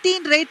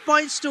 17 rate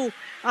points to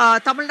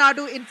Tamil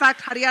Nadu. In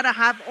fact, Haryana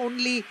have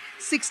only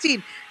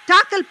 16.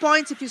 Tackle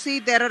points, if you see,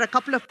 there are a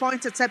couple of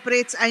points that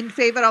separates in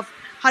favor of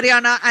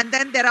Haryana, and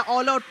then there are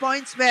all-out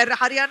points where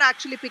Haryana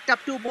actually picked up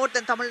 2 more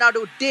than Tamil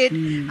Nadu did,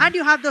 and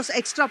you have those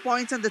extra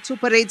points and the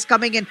super raids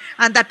coming in,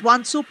 and that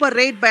one super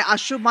raid by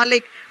Ashu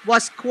Malik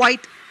was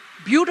quite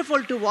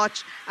beautiful to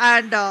watch.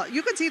 And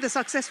you can see the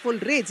successful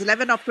raids,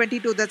 11 of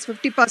 22, that's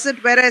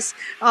 50%, whereas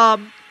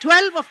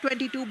 12 of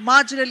 22,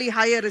 marginally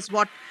higher, is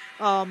what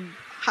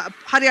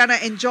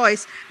Haryana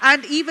enjoys.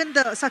 And even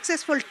the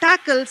successful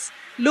tackles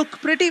look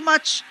pretty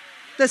much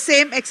the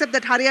same, except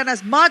that Haryana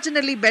is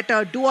marginally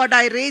better. Do or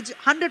die rage,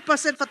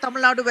 100% for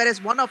Tamil Nadu,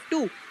 whereas 1 of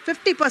 2,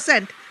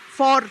 50%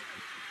 for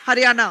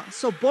Haryana.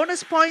 So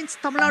bonus points,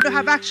 Tamil Nadu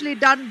have actually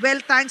done well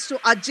thanks to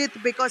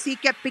Ajit, because he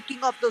kept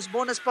picking up those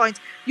bonus points.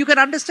 You can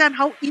understand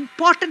how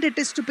important it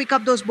is to pick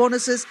up those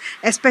bonuses,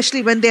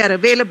 especially when they are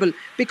available,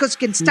 because it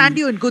can stand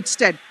you in good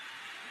stead.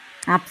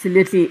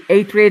 Absolutely.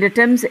 8 raid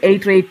attempts,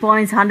 8 raid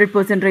points,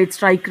 100% rate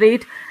strike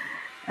rate.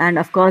 And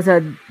of course,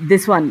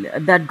 this one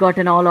that got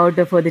an all-out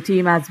for the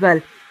team as well.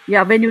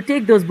 Yeah, when you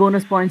take those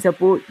bonus points up,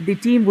 the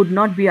team would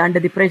not be under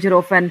the pressure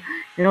of an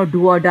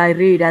do or die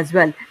raid as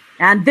well.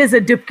 And there's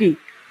a dubki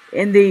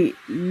in the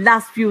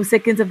last few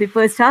seconds of the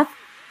first half.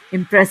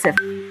 Impressive.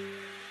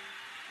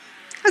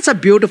 That's a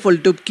beautiful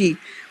dubki.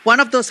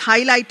 One of those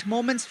highlight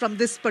moments from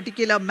this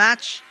particular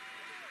match.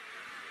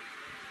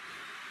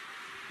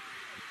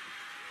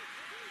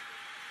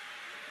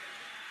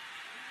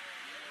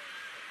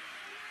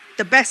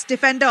 The best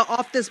defender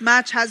of this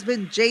match has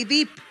been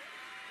Jaydeep,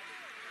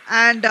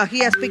 and he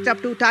has picked up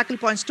 2 tackle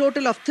points,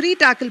 total of 3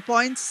 tackle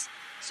points.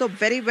 So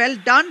very well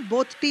done.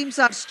 Both teams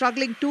are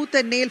struggling tooth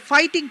and nail,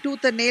 fighting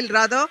tooth and nail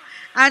rather.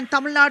 And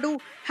Tamil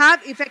Nadu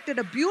have effected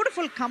a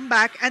beautiful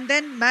comeback and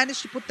then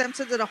managed to put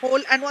themselves in a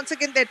hole. And once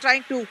again, they're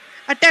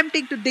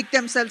attempting to dig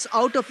themselves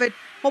out of it.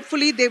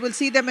 Hopefully, they will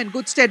see them in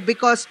good stead,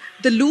 because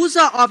the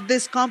loser of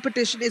this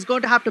competition is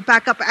going to have to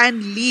pack up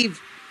and leave.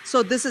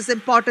 So this is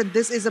important.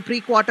 This is a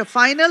pre-quarter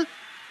final.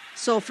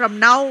 So from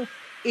now,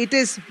 it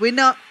is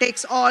winner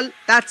takes all.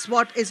 That's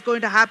what is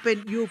going to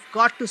happen. You've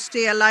got to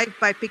stay alive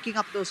by picking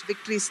up those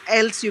victories.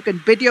 Else you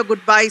can bid your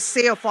goodbyes,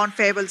 say your fond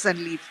farewells and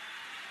leave.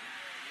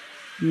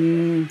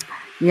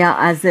 Yeah,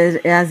 as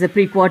the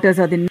pre-quarters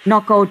or the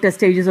knockout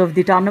stages of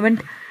the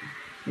tournament,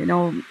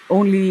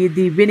 only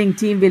the winning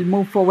team will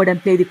move forward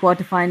and play the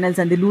quarterfinals,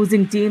 and the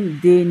losing team,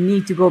 they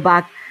need to go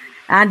back.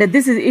 And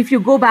this is if you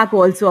go back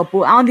also,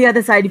 Apu. On the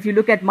other side, if you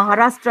look at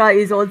Maharashtra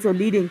is also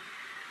leading.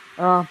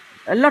 A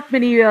lot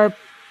many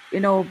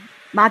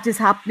matches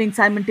happening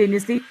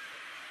simultaneously.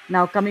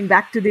 Now coming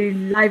back to the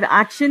live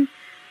action,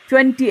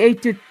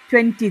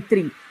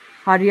 28-23.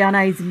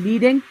 Haryana is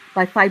leading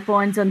by 5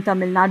 points on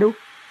Tamil Nadu.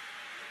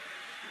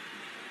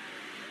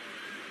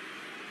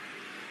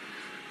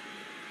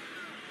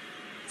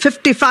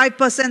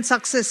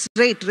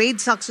 %55% raid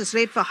success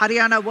rate for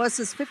Haryana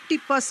versus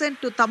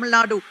 50% to Tamil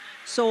Nadu.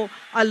 So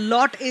a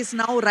lot is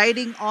now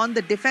riding on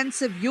the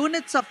defensive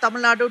units of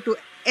Tamil Nadu to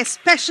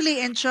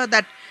especially ensure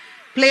that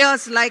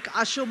players like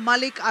Ashu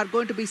Malik are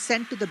going to be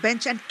sent to the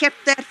bench and kept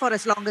there for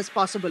as long as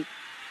possible.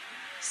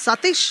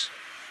 Satish?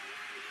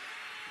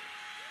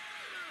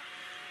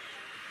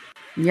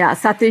 Yeah,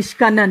 Satish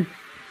Kannan.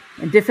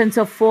 Defense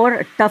of 4,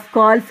 a tough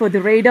call for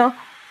the Raider.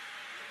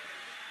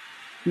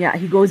 Yeah,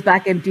 he goes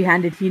back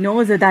empty-handed. He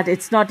knows that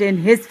it's not in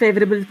his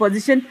favorable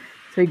position,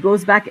 so he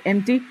goes back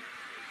empty,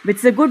 which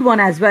is a good one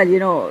as well.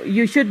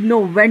 You should know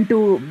when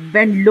to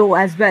bend low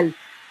as well,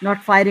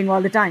 not firing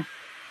all the time.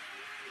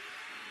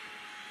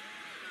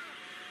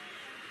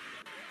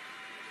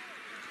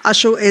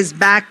 Ashu is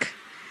back,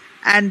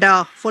 and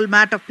full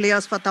mat of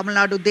players for Tamil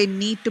Nadu. They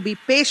need to be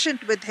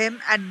patient with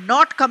him and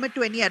not commit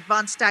to any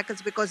advanced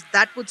tackles because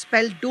that would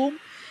spell doom.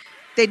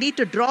 They need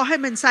to draw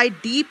him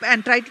inside deep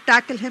and try to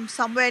tackle him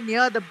somewhere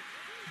near the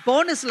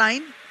bonus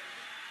line.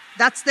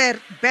 That's their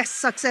best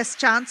success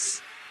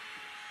chance.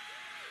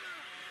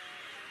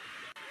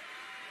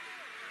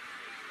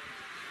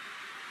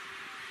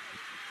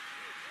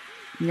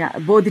 Yeah,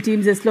 both the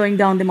teams are slowing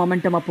down the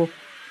momentum, Apo.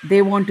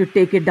 They want to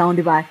take it down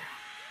the wire.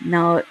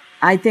 Now,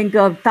 I think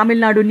Tamil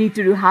Nadu need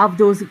to have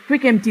those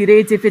quick empty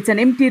raids. If it's an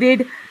empty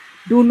raid,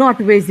 do not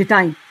waste the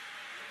time.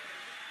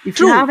 If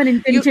you have an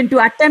intention to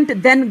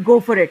attempt, then go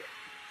for it.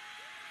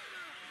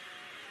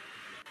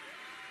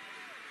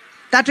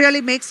 That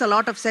really makes a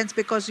lot of sense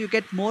because you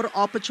get more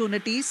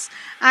opportunities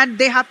and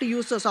they have to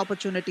use those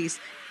opportunities.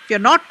 If you're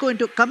not going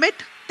to commit,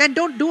 then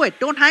don't do it.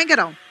 Don't hang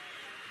around.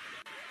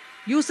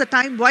 Use the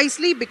time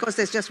wisely because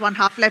there's just one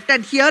half left.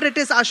 And here it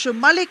is Ashu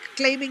Malik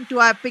claiming to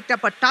have picked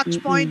up a touch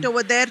point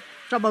over there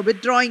from a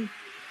withdrawing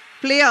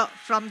player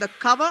from the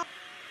cover.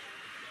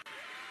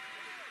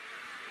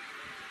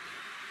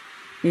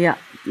 Yeah,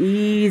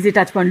 easy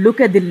touch point. Look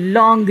at the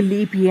long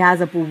leap he has,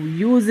 Apu.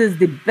 Uses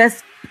the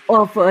best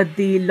of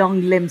the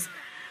long limbs.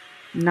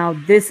 Now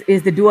this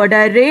is the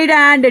do-or-die raid,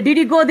 and did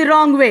he go the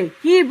wrong way?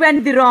 He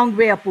went the wrong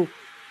way, Apu.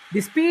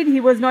 The speed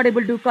he was not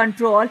able to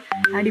control,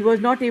 and he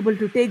was not able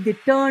to take the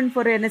turn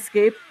for an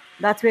escape.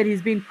 That's where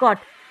he's been caught.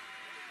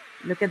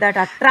 Look at that,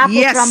 a trap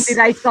from the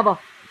right cover.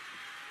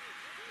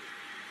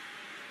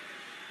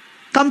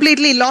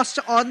 Completely lost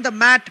on the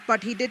mat,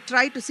 but he did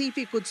try to see if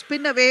he could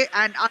spin away,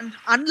 and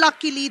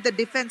unluckily the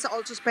defense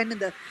also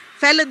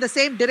fell in the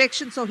same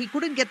direction, so he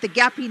couldn't get the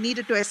gap he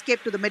needed to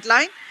escape to the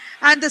midline.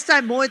 And this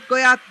time Mohit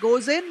Goyat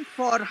goes in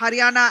for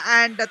Haryana,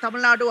 and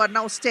Tamil Nadu are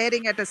now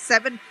staring at a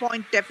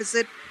 7-point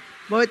deficit.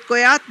 Mohit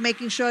Goyat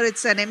making sure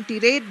it's an empty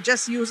raid,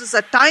 just uses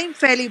a time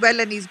fairly well,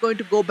 and he's going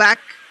to go back.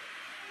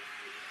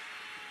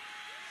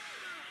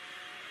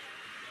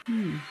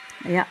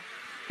 Yeah,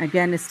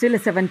 again, it's still a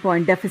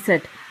 7-point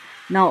deficit.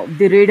 Now,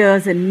 the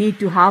Raiders need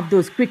to have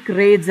those quick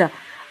raids.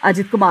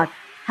 Ajit Kumar,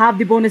 have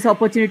the bonus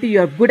opportunity.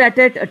 You're good at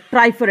it.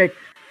 Try for it.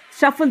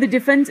 Shuffle the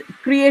defense,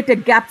 create a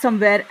gap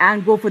somewhere,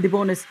 and go for the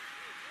bonus.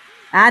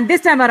 And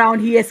this time around,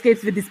 he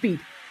escapes with the speed.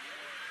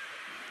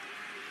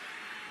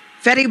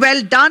 Very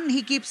well done.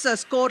 He keeps a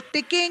score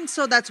ticking.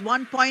 So that's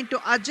 1 point to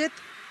Ajit.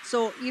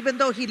 So even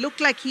though he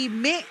looked like he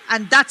may,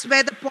 and that's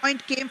where the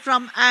point came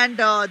from. And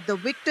the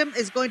victim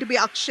is going to be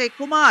Akshay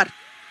Kumar,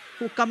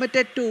 who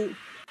committed to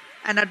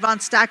an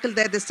advanced tackle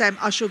there. This time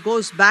Ashu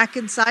goes back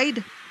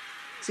inside.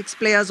 6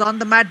 players on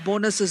the mat.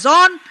 Bonus is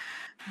on.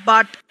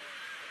 But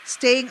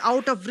staying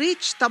out of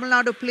reach, Tamil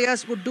Nadu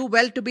players would do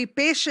well to be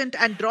patient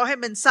and draw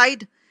him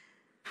inside.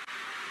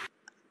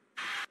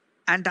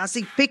 And does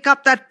he pick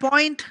up that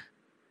point?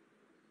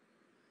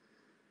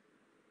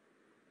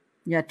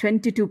 Yeah,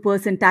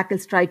 22% tackle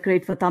strike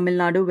rate for Tamil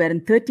Nadu,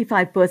 wherein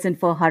 35%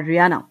 for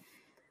Haryana.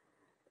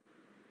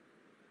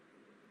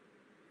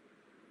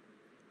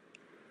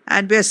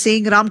 And we're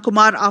seeing Ram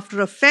Kumar,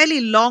 after a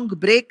fairly long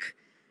break,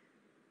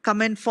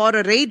 come in for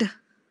a raid.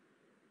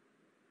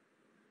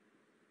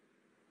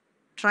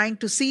 Trying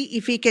to see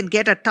if he can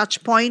get a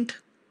touch point.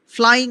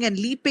 Flying and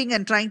leaping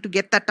and trying to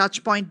get that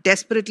touch point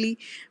desperately.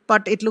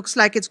 But it looks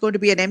like it's going to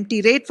be an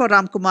empty raid for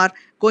Ram Kumar.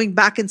 Going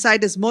back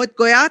inside is Mohit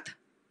Goyat.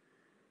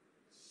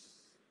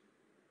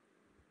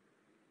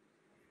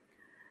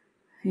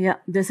 Yeah,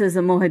 this is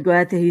Mohit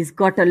Goyat. He's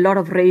got a lot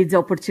of raids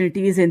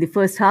opportunities in the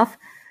first half.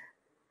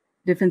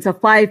 Defense of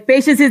 5.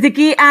 Patience is the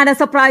key, and a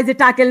surprise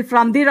tackle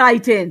from the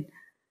right end.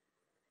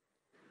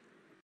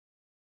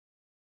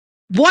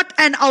 What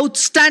an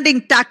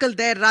outstanding tackle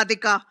there,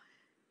 Radhika.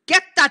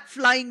 Get that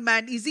flying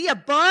man. Is he a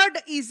bird?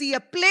 Is he a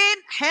plane?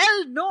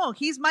 Hell no.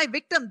 He's my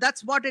victim.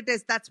 That's what it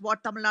is. That's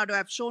what Tamil Nadu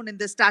have shown in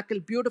this tackle.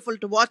 Beautiful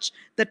to watch.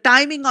 The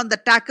timing on the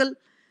tackle.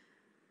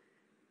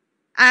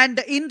 And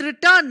in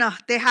return,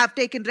 they have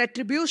taken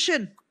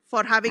retribution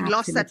for having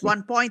lost that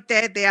 1 point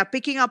there. They are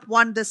picking up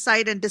one this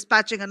side and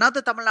dispatching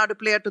another Tamil Nadu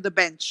player to the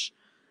bench.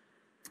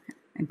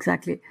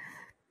 Exactly.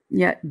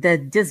 Yeah, they're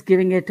just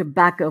giving it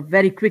back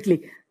very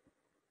quickly.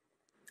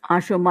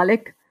 Ashu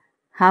Malik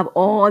have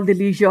all the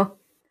leisure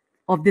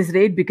of this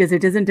raid because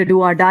it isn't a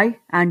do or die,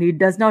 and he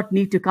does not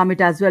need to commit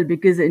as well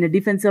because in a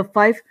defense of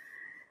 5,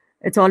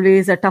 it's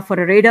always a tough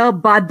for a raider.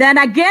 But then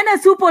again a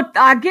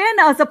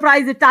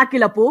surprise tackle,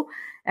 Apu.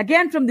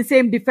 Again from the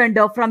same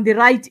defender from the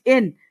right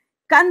in.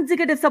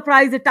 Consecutive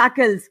surprise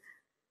tackles.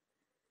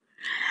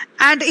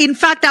 And in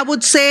fact, I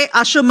would say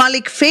Ashu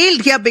Malik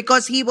failed here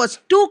because he was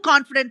too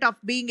confident of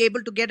being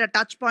able to get a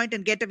touch point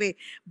and get away.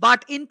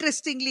 But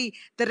interestingly,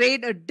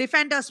 the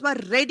defenders were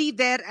ready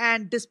there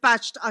and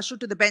dispatched Ashu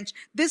to the bench.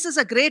 This is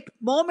a great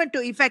moment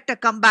to effect a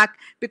comeback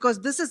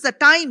because this is the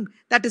time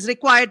that is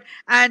required.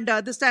 And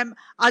this time,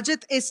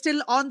 Ajit is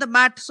still on the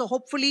mat. So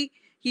hopefully,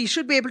 he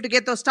should be able to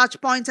get those touch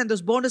points and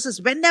those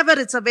bonuses whenever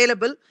it's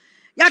available.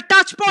 Yeah,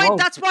 touch point. Wow.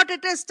 That's what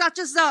it is.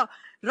 Touches the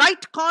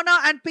right corner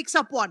and picks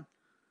up one.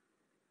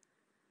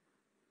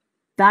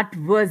 That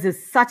was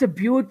such a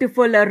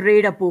beautiful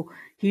raid, Apu.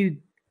 He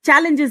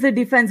challenges the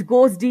defense,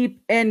 goes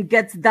deep and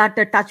gets that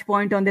touch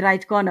point on the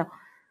right corner.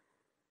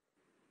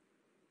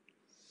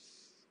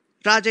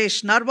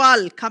 Rajesh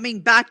Narwal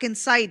coming back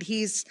inside.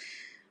 He's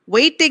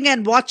waiting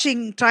and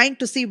watching, trying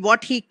to see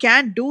what he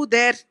can do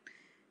there.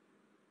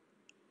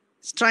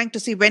 He's trying to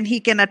see when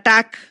he can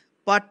attack.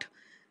 But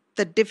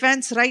the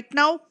defense right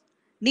now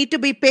need to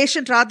be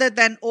patient rather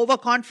than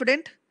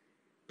overconfident.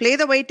 Play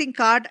the waiting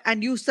card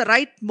and use the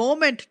right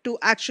moment to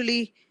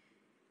actually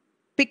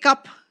pick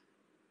up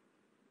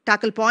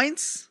tackle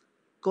points.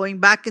 Going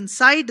back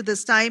inside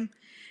this time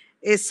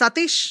is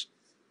Satish.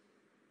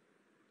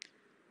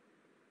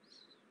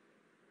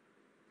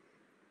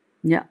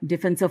 Yeah,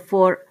 defense of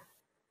 4.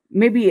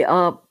 Maybe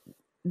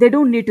they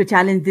don't need to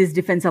challenge this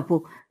defense,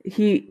 Apu.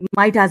 He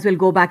might as well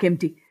go back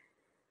empty.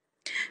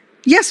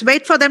 Yes,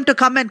 wait for them to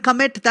come and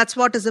commit. That's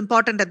what is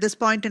important at this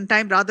point in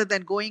time rather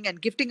than going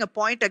and gifting a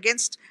point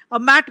against a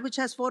mat which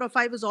has 4 or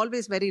 5 is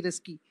always very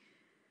risky.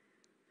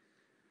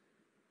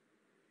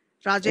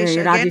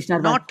 Rajesh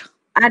again, not.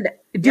 And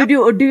do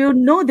you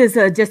know this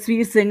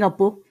Jasveer Singh,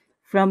 Apu,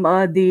 from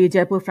the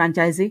Jaipur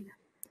franchisee?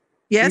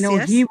 Yes,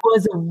 yes. He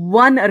was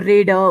one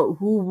raider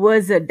who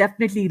was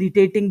definitely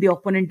irritating the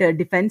opponent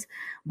defense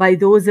by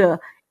those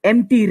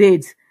empty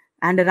raids.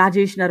 And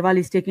Rajesh Narwal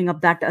is taking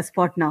up that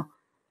spot now.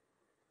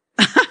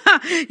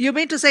 You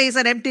mean to say he's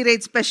an empty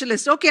raid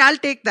specialist? Okay, I'll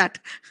take that.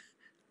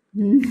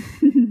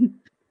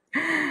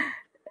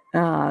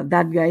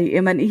 That guy,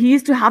 I mean, he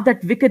used to have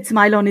that wicked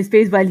smile on his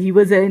face while he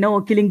was,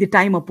 killing the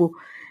time, Apu.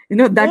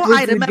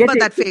 I remember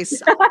that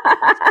face.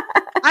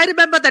 I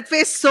remember that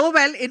face so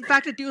well. In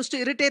fact, it used to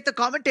irritate the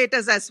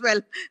commentators as well.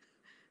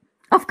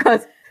 Of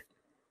course.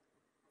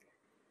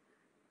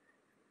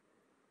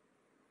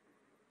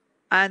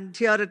 And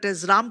here it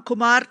is, Ram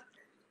Kumar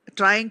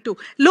trying to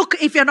look.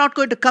 If you're not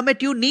going to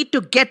commit, you need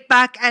to get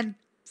back and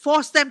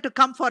force them to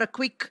come for a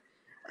quick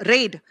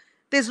raid.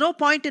 There's no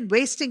point in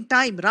wasting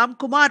time. Ram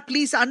Kumar,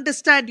 please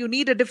understand, you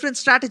need a different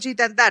strategy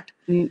than that.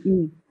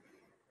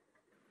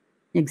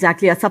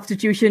 Exactly, a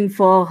substitution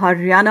for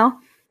Haryana.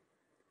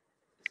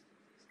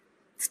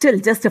 Still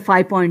just a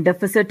 5-point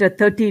deficit,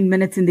 13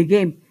 minutes in the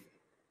game.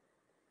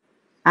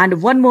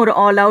 And one more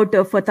all out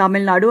for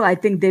Tamil Nadu. I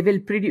think they will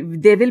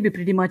be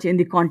pretty much in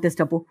the contest,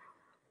 Apu.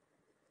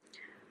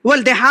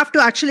 Well, they have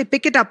to actually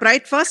pick it up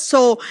right first.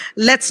 So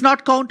let's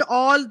not count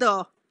all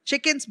the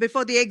chickens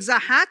before the eggs are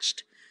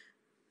hatched.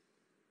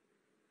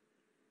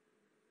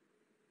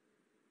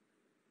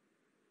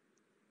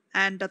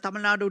 And the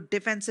Tamil Nadu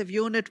defensive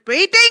unit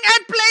waiting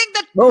and playing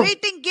that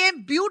waiting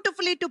game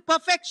beautifully to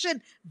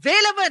perfection.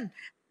 Velavan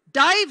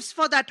dives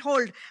for that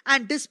hold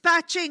and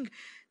dispatching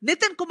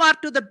Nitin Kumar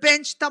to the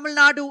bench. Tamil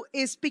Nadu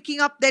is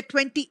picking up their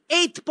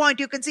 28th point.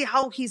 You can see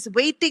how he's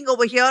waiting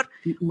over here,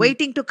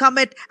 waiting to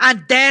commit.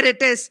 And there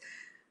it is.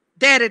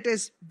 There it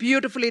is.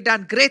 Beautifully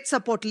done. Great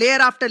support, layer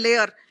after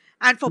layer.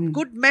 And for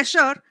good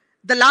measure,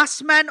 the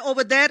last man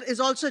over there is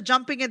also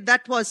jumping in.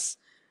 That was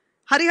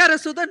Harihara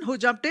Sudan who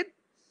jumped in.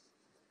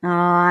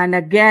 And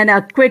again,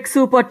 a quick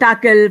super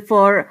tackle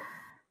for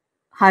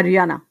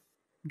Haryana.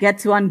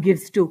 Gets one,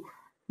 gives two.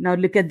 Now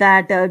look at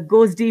that.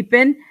 Goes deep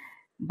in.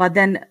 But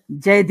then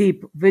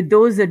Jaideep, with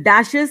those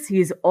dashes,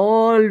 he's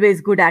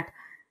always good at.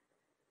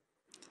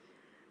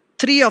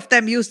 3 of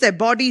them use their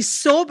bodies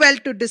so well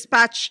to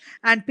dispatch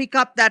and pick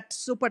up that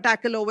super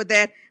tackle over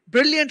there.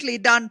 Brilliantly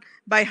done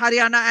by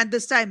Haryana. And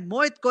this time,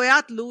 Mohit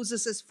Goyat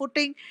loses his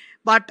footing.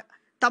 But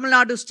Tamil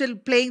Nadu still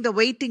playing the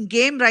waiting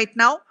game right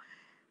now.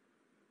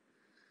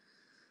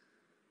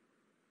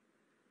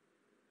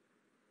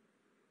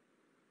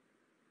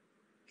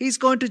 He's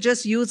going to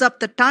just use up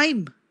the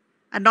time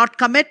and not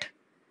commit.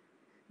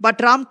 But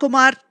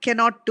Ramkumar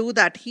cannot do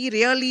that. He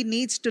really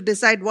needs to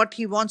decide what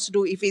he wants to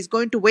do. If he's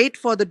going to wait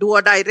for the do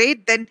or die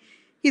raid, then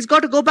he's got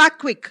to go back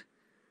quick.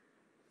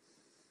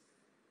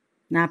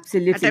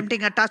 Absolutely.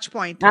 Attempting a touch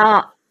point.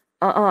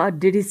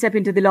 Did he step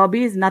into the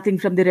lobbies? Nothing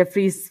from the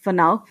referees for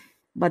now.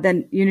 But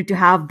then you need to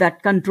have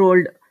that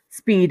controlled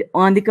speed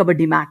on the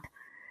kabaddi mat.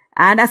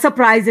 And a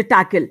surprise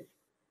tackle.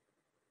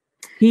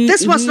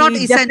 This was not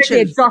essential.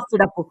 Exhausted,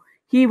 Appu.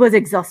 He was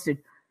exhausted.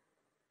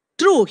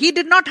 True, he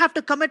did not have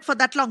to commit for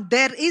that long.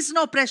 There is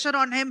no pressure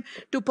on him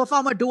to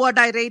perform a do or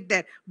die raid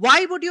there.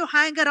 Why would you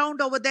hang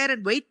around over there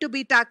and wait to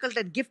be tackled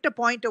and gift a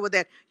point over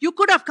there? You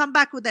could have come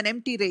back with an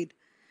empty raid.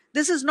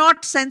 This is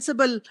not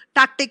sensible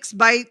tactics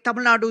by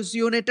Tamil Nadu's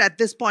unit at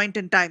this point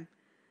in time.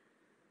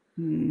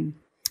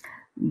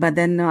 But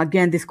then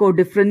again, the score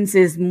difference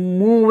is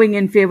moving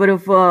in favor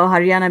of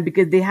Haryana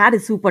because they had a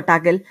super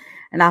tackle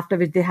and after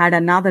which they had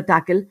another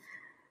tackle.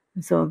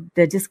 So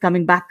they're just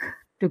coming back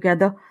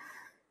together.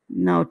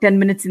 Now 10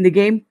 minutes in the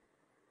game,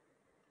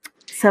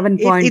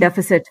 7-point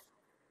deficit.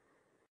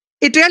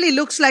 It really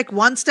looks like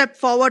 1 step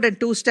forward and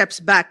 2 steps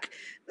back.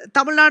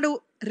 Tamil Nadu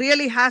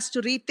really has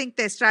to rethink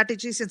their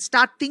strategies and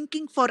start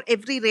thinking for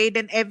every raid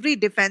and every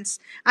defense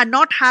and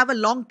not have a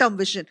long-term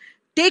vision.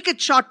 Take it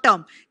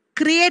short-term.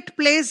 Create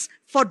plays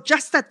for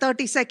just that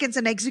 30 seconds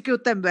and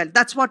execute them well.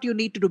 That's what you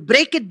need to do.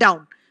 Break it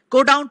down.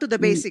 Go down to the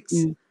basics.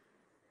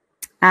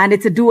 And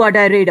it's a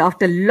do-or-die raid.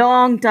 After a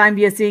long time,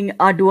 we are seeing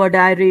a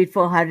do-or-die raid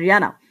for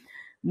Haryana.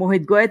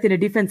 Mohit Goyat in a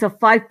defense of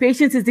 5.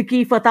 Patience is the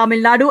key for Tamil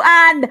Nadu.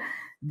 And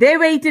they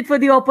waited for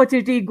the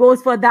opportunity.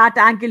 Goes for that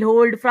ankle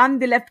hold from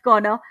the left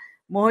corner.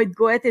 Mohit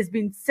Goyat has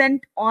been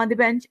sent on the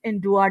bench in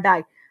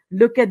do-or-die.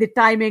 Look at the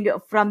timing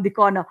from the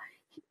corner.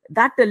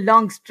 That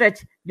long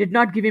stretch did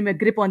not give him a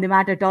grip on the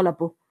mat at all,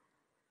 Appu.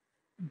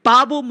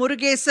 Babu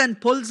Murugesan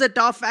pulls it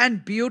off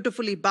and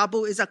beautifully.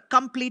 Babu is a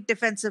complete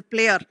defensive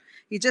player.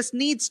 He just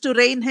needs to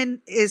rein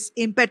in his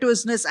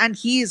impetuousness and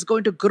he is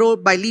going to grow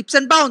by leaps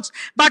and bounds.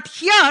 But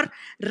here,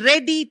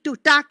 ready to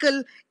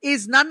tackle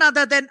is none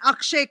other than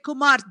Akshay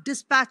Kumar,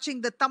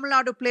 dispatching the Tamil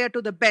Nadu player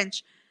to the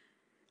bench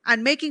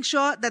and making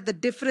sure that the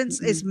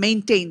difference is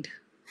maintained.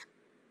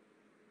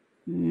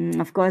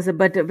 Of course,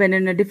 but when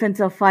in a defense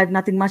of 5,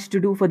 nothing much to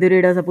do for the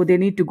Raiders. They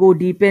need to go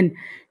deep in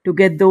to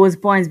get those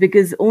points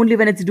because only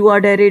when it's do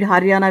or die raid,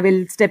 Haryana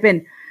will step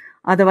in.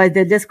 Otherwise,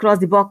 they'll just cross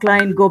the back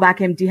line, go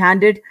back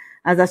empty-handed,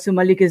 as Ashu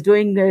Malik is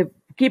doing,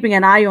 keeping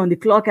an eye on the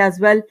clock as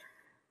well,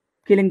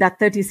 killing that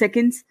 30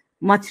 seconds,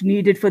 much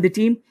needed for the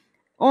team.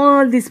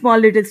 All these small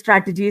little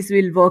strategies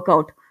will work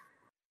out.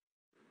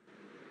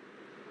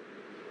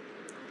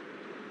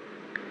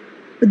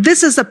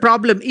 This is the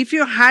problem. If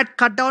you had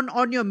cut down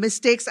on your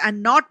mistakes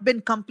and not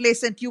been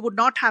complacent, you would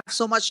not have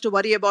so much to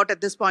worry about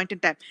at this point in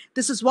time.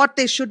 This is what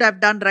they should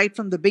have done right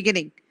from the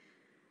beginning.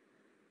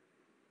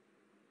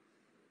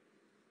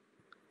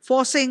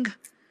 Forcing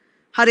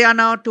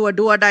Haryana to a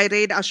do-or-die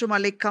raid. Ashu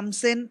Malik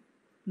comes in,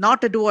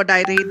 not a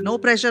do-or-die raid, no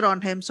pressure on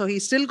him. So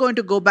he's still going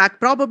to go back,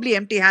 probably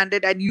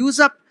empty-handed, and use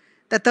up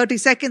the 30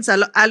 seconds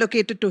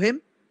allocated to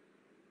him.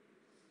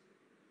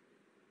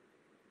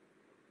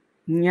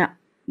 Yeah.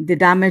 The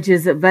damage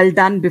is well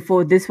done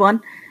before this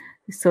one.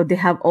 So they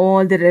have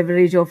all the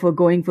leverage of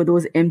going for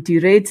those empty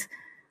raids.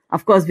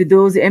 Of course, with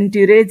those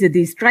empty raids,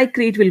 the strike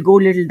rate will go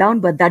a little down,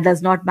 but that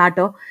does not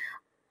matter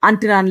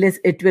until unless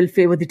it will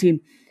favor the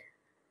team.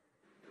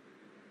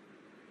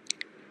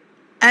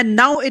 And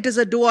now it is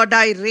a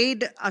do-or-die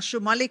raid.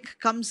 Ashu Malik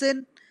comes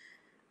in.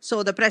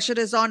 So the pressure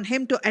is on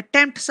him to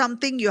attempt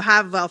something. You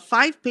have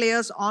 5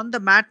 players on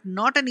the mat.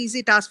 Not an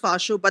easy task for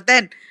Ashu, but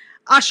then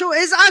Ashu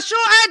is Ashu,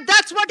 and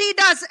that's what he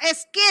does.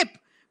 Escape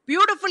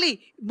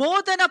beautifully.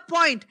 More than a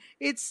point.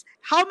 It's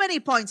how many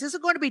points? Is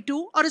it going to be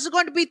 2 or is it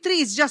going to be 3?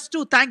 It's just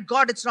 2. Thank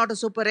God it's not a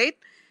Super 8.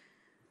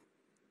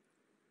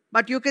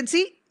 But you can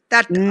see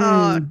that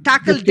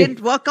tackle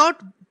didn't work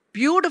out.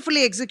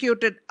 Beautifully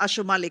executed,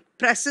 Ashu Malik.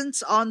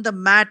 Presence on the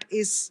mat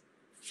is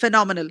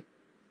phenomenal.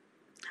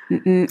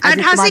 And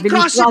has he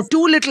crossed it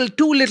too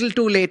little,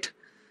 too late?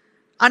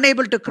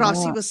 Unable to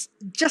cross. He was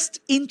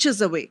just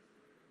inches away.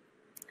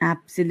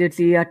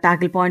 Absolutely. A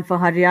tackle point for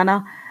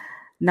Haryana.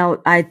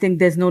 Now, I think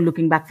there's no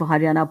looking back for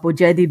Haryana.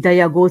 Jaideep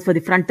Daya goes for the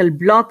frontal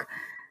block.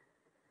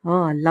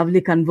 Oh,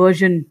 lovely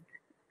conversion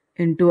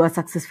into a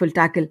successful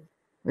tackle.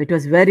 It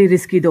was very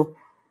risky though.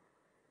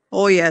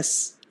 Oh,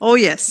 yes. Oh,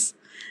 yes.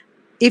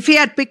 If he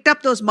had picked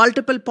up those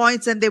multiple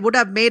points, then they would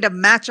have made a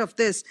match of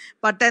this.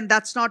 But then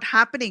that's not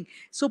happening.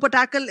 Super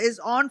tackle is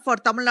on for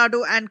Tamil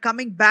Nadu, and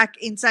coming back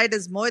inside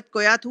is Mohit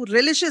Goyat, who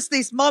relishes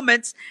these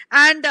moments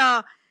and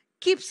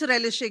keeps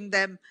relishing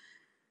them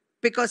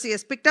because he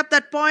has picked up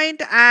that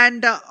point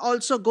and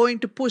also going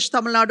to push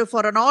Tamil Nadu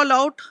for an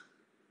all-out.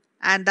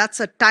 And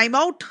that's a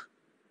timeout.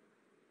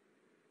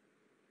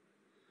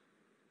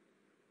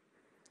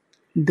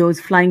 Those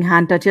flying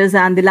hand touches,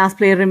 and the last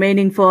player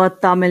remaining for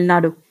Tamil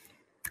Nadu.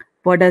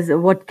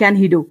 What can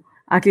he do?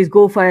 At least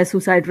go for a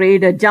suicide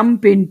raid,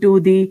 jump into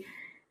the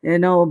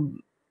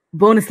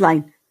bonus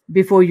line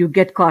before you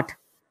get caught.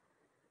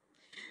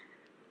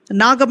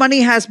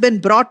 Nagamani has been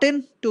brought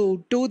in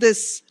to do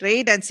this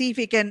raid and see if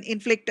he can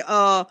inflict,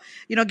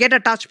 get a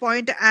touch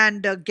point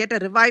and get a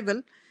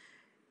revival.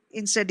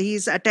 Instead,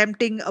 he's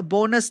attempting a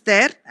bonus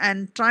there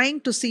and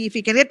trying to see if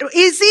he can get.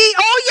 Is he?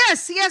 Oh,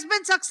 yes, he has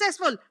been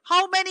successful.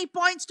 How many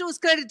points to his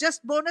credit?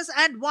 Just bonus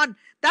and 1.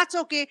 That's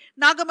okay.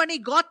 Nagamani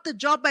got the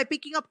job by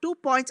picking up 2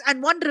 points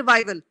and 1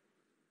 revival.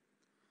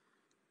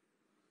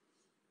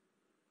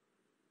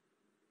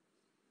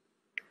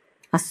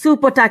 A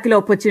super tackle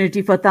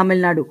opportunity for Tamil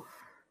Nadu.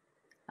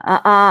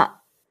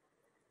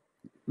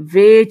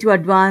 Way to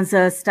advance,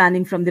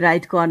 standing from the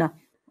right corner.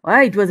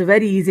 It was a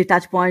very easy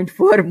touch point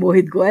for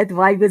Mohit Goyat.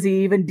 Why was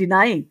he even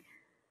denying?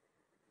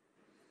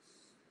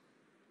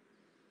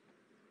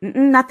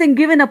 Nothing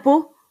given,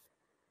 Apu.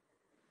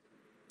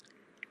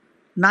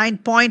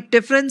 9-point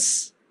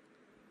difference.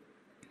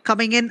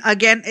 Coming in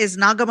again is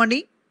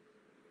Nagamani.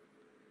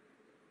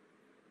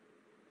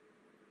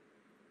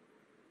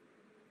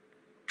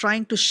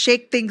 Trying to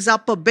shake things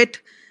up a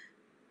bit.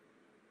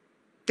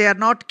 They are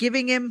not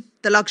giving him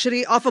the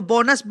luxury of a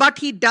bonus, but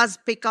he does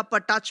pick up a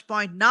touch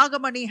point.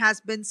 Nagamani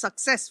has been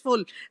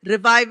successful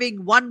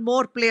reviving one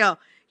more player.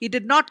 He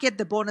did not get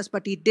the bonus,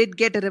 but he did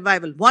get a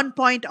revival. 1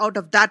 point out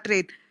of that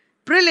raid.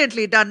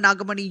 Brilliantly done,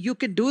 Nagamani. You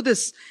can do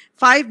this.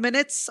 5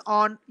 minutes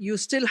on. You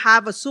still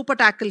have a super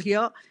tackle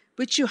here,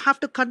 which you have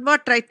to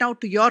convert right now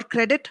to your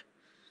credit.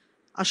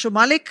 Ashu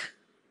Malik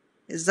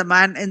is the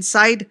man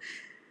inside.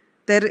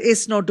 There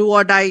is no do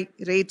or die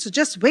raid. So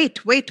just wait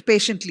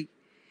patiently.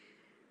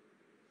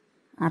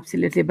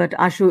 Absolutely, but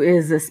Ashu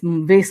is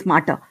way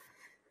smarter.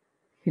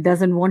 He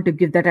doesn't want to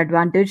give that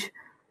advantage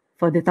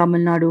for the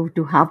Tamil Nadu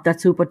to have that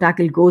super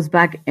tackle. Goes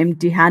back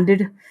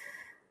empty-handed.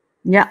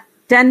 Yeah,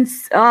 10.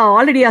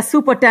 Already a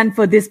super 10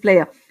 for this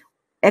player.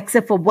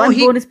 Except for one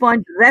bonus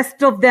point.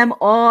 Rest of them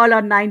all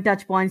are 9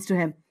 touch points to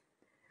him.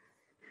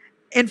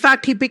 In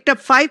fact, he picked up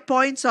 5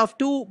 points of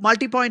 2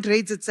 multi-point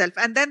raids itself.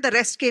 And then the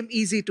rest came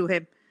easy to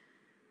him.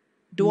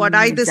 Do or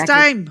die this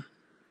time.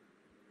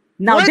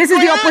 Now, this is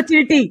the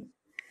opportunity.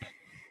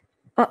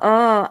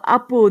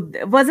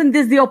 Apu, wasn't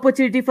this the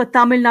opportunity for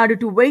Tamil Nadu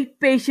to wait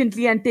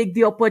patiently and take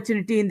the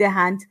opportunity in their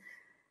hands?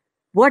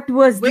 What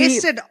was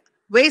wasted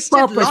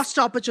purpose? Lost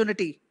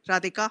opportunity,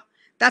 Radhika.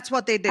 That's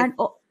what they did.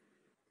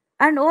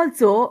 And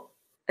also,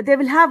 they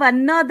will have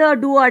another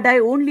do or die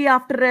only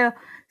after,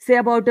 say,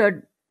 about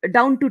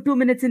down to 2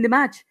 minutes in the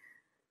match.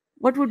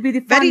 What would be the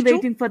fun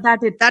waiting for that?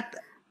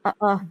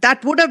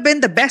 That would have been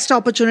the best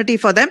opportunity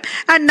for them.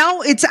 And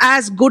now it's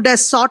as good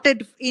as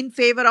sorted in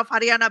favor of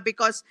Haryana,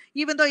 because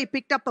even though he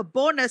picked up a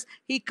bonus,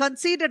 he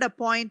conceded a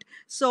point.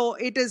 So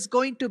it is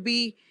going to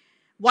be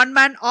one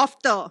man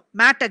off the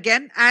mat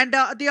again. And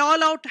the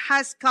all-out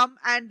has come,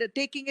 and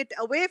taking it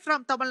away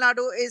from Tamil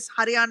Nadu is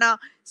Haryana.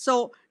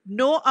 So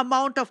no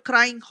amount of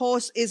crying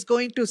horse is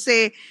going to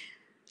say,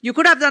 you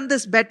could have done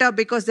this better,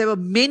 because there were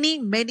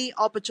many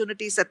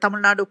opportunities that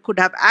Tamil Nadu could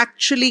have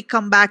actually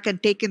come back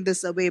and taken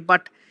this away.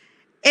 But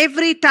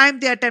every time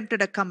they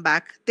attempted a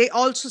comeback, they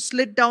also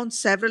slid down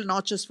several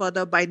notches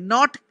further by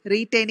not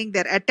retaining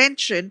their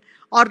attention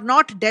or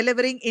not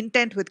delivering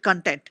intent with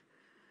content.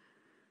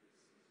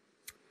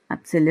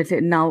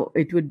 Absolutely. Now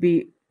it would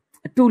be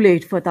too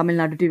late for Tamil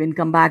Nadu to even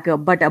come back,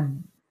 but a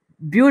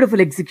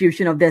beautiful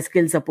execution of their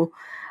skills, Apu.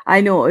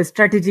 I know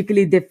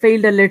strategically they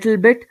failed a little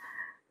bit,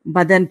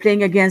 but then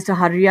playing against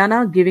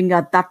Haryana, giving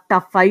that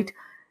tough fight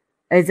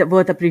is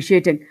worth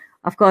appreciating.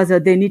 Of course,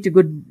 they need to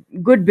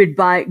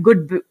goodbye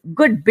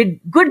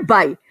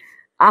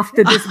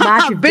after this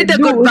match. Bid a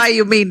goodbye,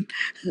 you mean?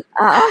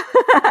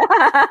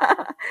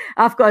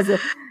 Of course,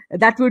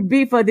 that would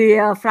be for the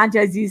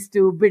franchisees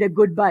to bid a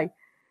goodbye.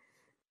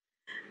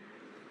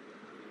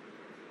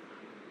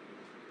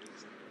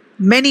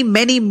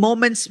 Many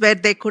moments where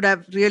they could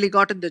have really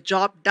gotten the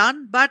job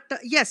done. But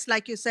yes,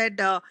 like you said,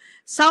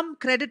 some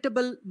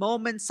creditable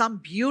moments, some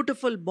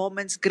beautiful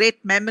moments,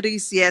 great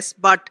memories, yes.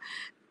 But,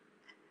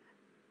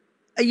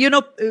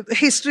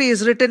 history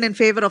is written in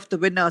favor of the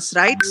winners,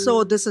 right?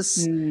 So this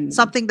is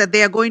something that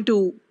they are going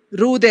to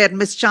rue their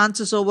missed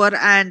chances over.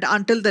 And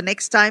until the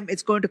next time,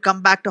 it's going to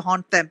come back to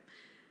haunt them.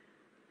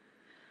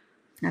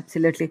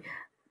 Absolutely.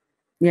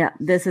 Yeah,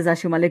 this is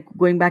Ashu Malik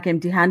going back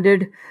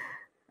empty-handed.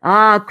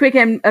 Quick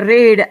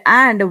raid.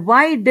 And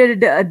why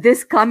did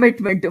this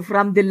commitment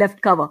from the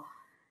left cover?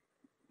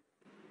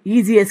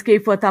 Easy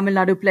escape for Tamil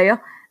Nadu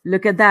player.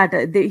 Look at that.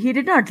 He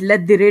did not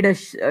let the raider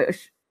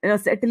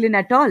settle in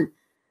at all.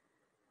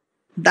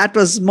 That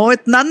was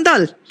Mohit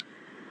Nandal.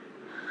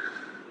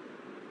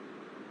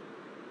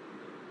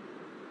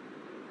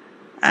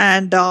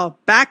 And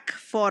back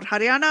for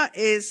Haryana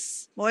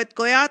is Mohit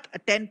Goyat, a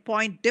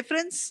 10-point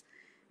difference.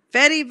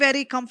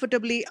 Very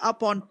comfortably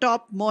up on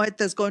top. Mohit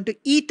is going to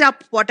eat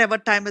up whatever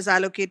time is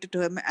allocated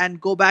to him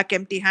and go back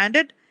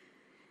empty-handed.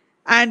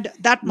 And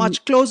that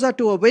much closer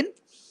to a win.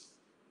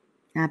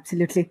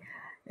 Absolutely.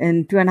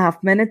 In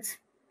 2.5 minutes.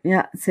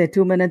 Yeah, say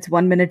 2 minutes,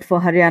 1 minute for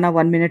Haryana,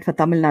 1 minute for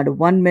Tamil Nadu.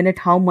 1 minute,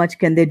 how much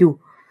can they do?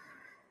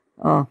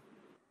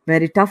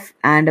 Very tough.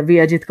 And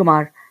Ajit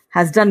Kumar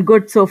has done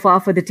good so far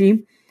for the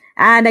team.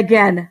 And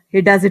again,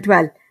 he does it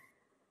well.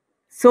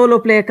 Solo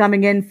player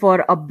coming in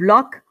for a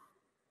block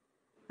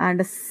and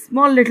a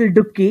small little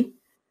dupki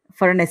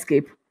for an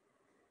escape.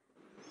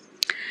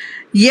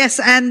 Yes,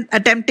 and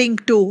attempting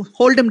to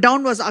hold him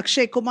down was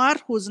Akshay Kumar,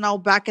 who's now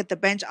back at the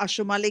bench.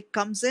 Ashu Malik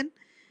comes in,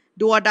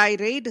 do or die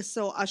raid.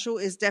 So Ashu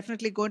is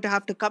definitely going to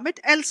have to commit,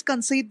 else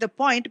concede the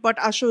point. But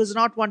Ashu is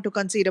not one to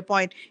concede a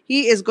point.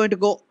 He is going to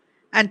go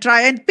and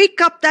try and pick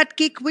up that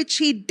kick, which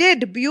he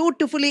did,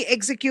 beautifully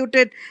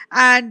executed.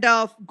 And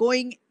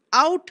going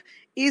out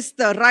is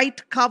the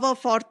right cover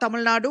for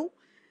Tamil Nadu.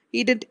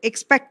 He didn't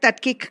expect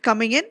that kick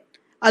coming in.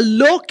 A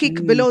low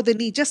kick below the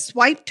knee, just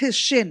swiped his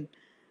shin.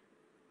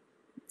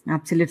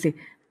 Absolutely.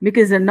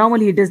 Because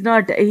normally he does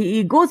not,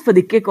 he goes for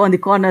the kick on the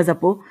corners,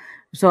 Apo.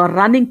 So a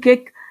running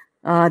kick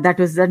that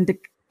was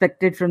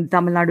unexpected from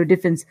Tamil Nadu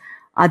defense.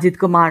 Ajit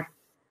Kumar,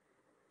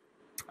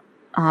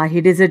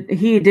 he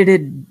did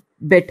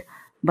it bit,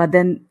 but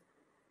then,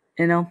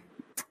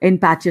 in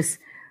patches.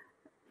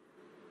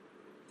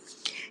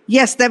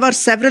 Yes, there were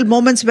several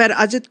moments where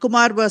Ajit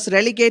Kumar was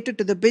relegated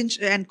to the bench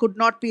and could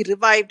not be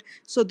revived.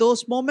 So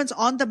those moments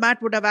on the mat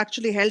would have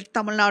actually helped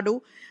Tamil Nadu.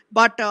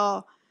 But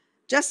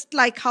just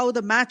like how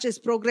the match is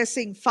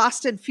progressing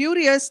fast and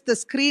furious, the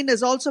screen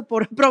is also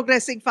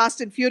progressing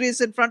fast and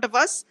furious in front of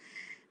us.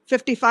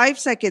 55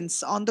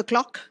 seconds on the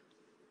clock.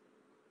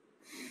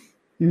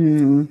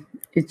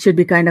 It should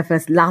be kind of a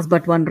last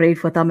but one raid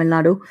for Tamil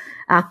Nadu.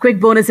 A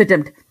quick bonus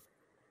attempt.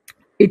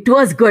 It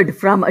was good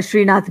from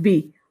Srinath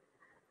B.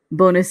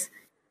 Bonus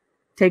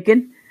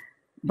taken.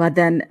 But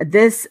then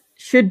this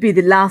should be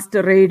the last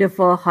raid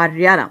for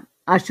Haryana.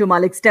 Ashu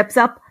Malik steps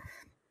up.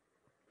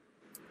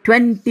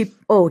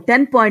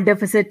 10-point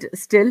deficit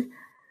still.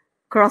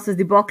 Crosses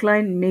the balk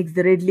line, makes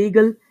the raid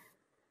legal.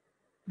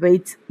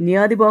 Waits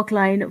near the balk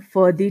line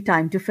for the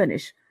time to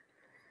finish.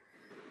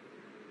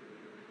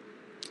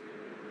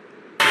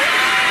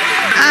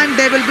 And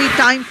there will be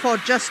time for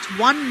just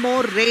one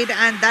more raid,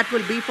 and that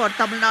will be for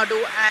Tamil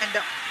Nadu.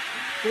 And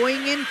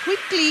going in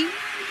quickly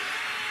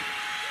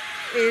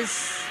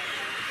is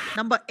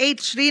number 8,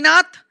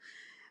 Srinath.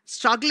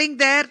 Struggling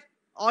there.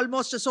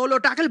 Almost a solo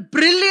tackle.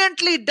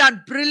 Brilliantly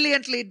done.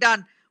 Brilliantly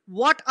done.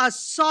 What a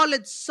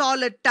solid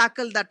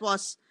tackle that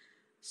was.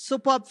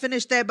 Superb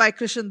finish there by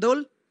Krishan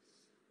Dhil.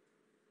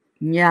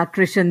 Yeah,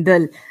 Krishan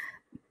Dhil.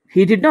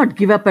 He did not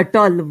give up at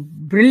all.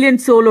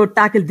 Brilliant solo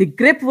tackle. The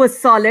grip was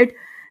solid.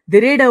 The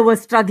raider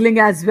was struggling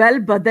as well.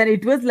 But then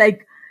it was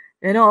like,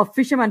 a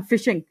fisherman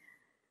fishing.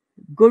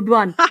 Good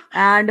one.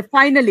 And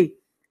finally,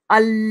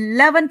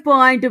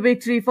 11-point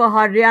victory for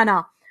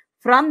Haryana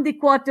from the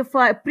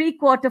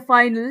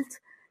pre-quarterfinals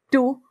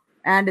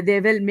and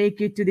they will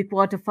make it to the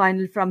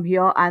quarterfinal from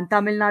here. And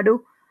Tamil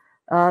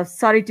Nadu,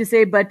 sorry to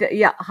say, but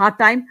yeah, hard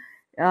time.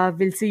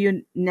 We'll see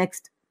you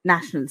next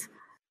nationals.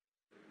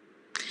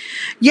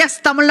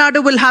 Yes, Tamil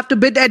Nadu will have to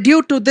bid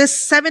adieu to this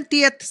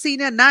 70th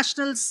Senior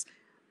Nationals,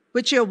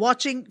 which you're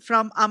watching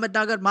from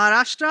Ahmednagar,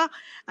 Maharashtra.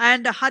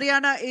 And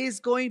Haryana is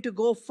going to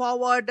go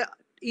forward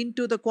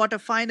into the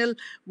quarterfinal.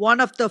 One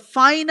of the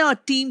finer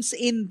teams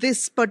in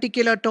this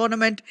particular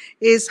tournament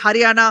is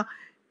Haryana,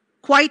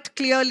 quite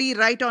clearly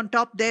right on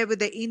top there with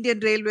the Indian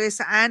Railways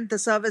and the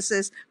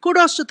services.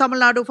 Kudos to Tamil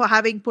Nadu for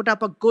having put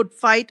up a good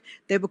fight.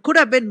 There could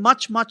have been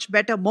much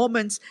better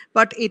moments,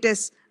 but it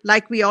is,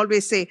 like we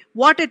always say,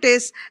 what it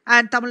is.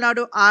 And Tamil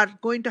Nadu are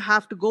going to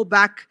have to go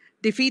back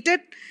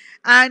defeated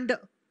and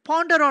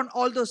ponder on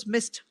all those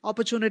missed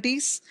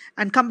opportunities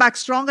and come back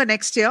stronger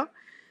next year.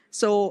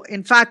 So,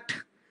 in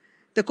fact,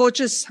 the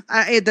coaches,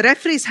 the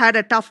referees had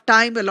a tough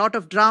time, a lot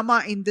of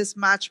drama in this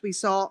match we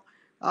saw,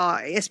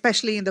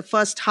 especially in the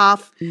first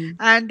half.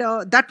 And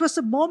that was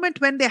a moment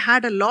when they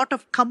had a lot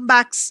of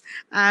comebacks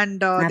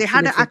and they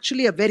had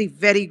actually a very,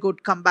 very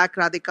good comeback,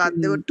 Radhika.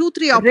 There were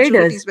 2-3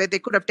 opportunities where they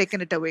could have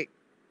taken it away.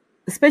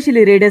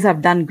 Especially Raiders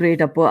have done great.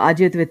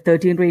 Ajit with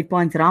 13 raid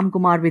points, Ram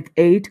Kumar with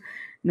 8.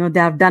 They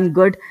have done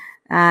good.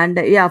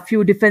 And yeah, a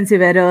few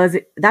defensive errors.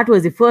 That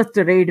was the first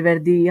raid where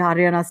the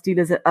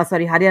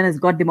Haryana's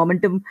got the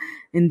momentum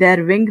in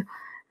their wing.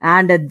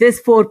 And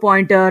this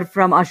 4-pointer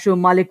from Ashu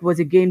Malik was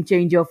a game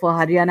changer for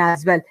Haryana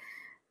as well.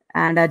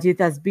 And Ajit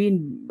has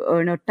been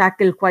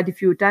tackled quite a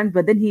few times,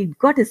 but then he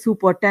got a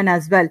Super 10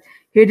 as well.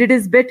 He did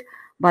his bit,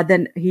 but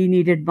then he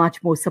needed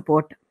much more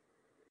support.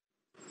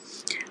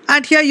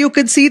 And here you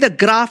can see the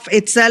graph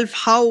itself,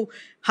 how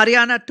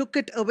Haryana took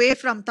it away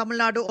from Tamil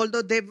Nadu,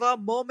 although there were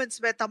moments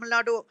where Tamil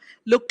Nadu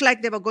looked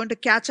like they were going to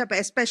catch up,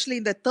 especially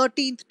in the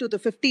 13th to the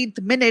 15th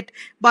minute.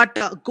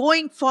 But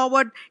going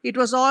forward, it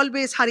was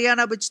always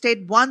Haryana which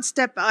stayed one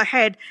step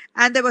ahead.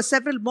 And there were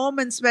several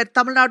moments where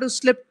Tamil Nadu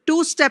slipped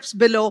 2 steps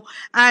below.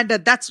 And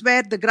that's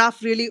where the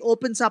graph really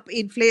opens up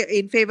in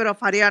favor of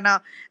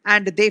Haryana.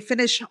 And they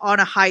finish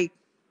on a high.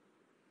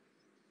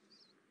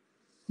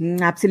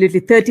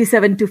 Absolutely.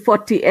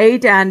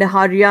 37-48. And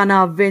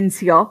Haryana wins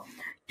here.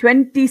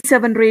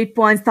 27 raid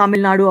points Tamil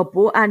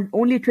Nadu and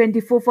only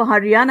 24 for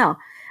Haryana.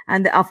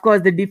 And of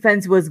course, the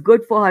defense was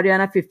good for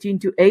Haryana,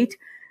 15-8.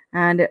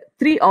 And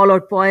 3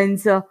 all-out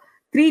points,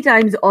 3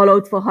 times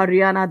all-out for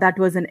Haryana. That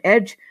was an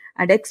edge.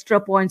 And extra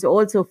points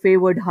also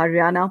favored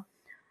Haryana.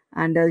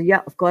 And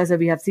yeah, of course,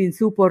 we have seen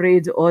super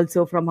raids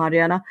also from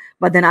Haryana.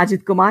 But then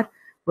Ajit Kumar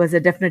was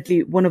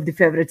definitely one of the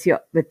favorites here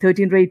with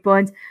 13 raid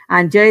points.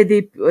 And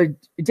Jaideep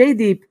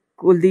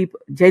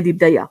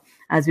Daya,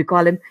 as we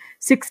call him,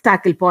 6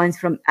 tackle points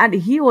from, and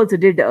he also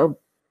did a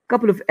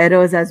couple of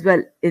errors as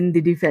well in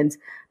the defense.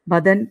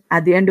 But then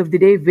at the end of the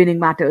day, winning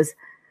matters.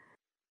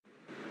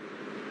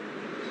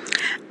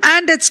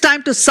 And it's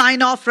time to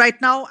sign off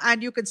right now.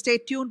 And you can stay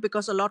tuned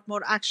because a lot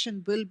more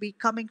action will be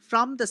coming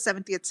from the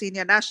 70th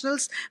Senior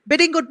Nationals.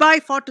 Bidding goodbye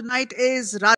for tonight is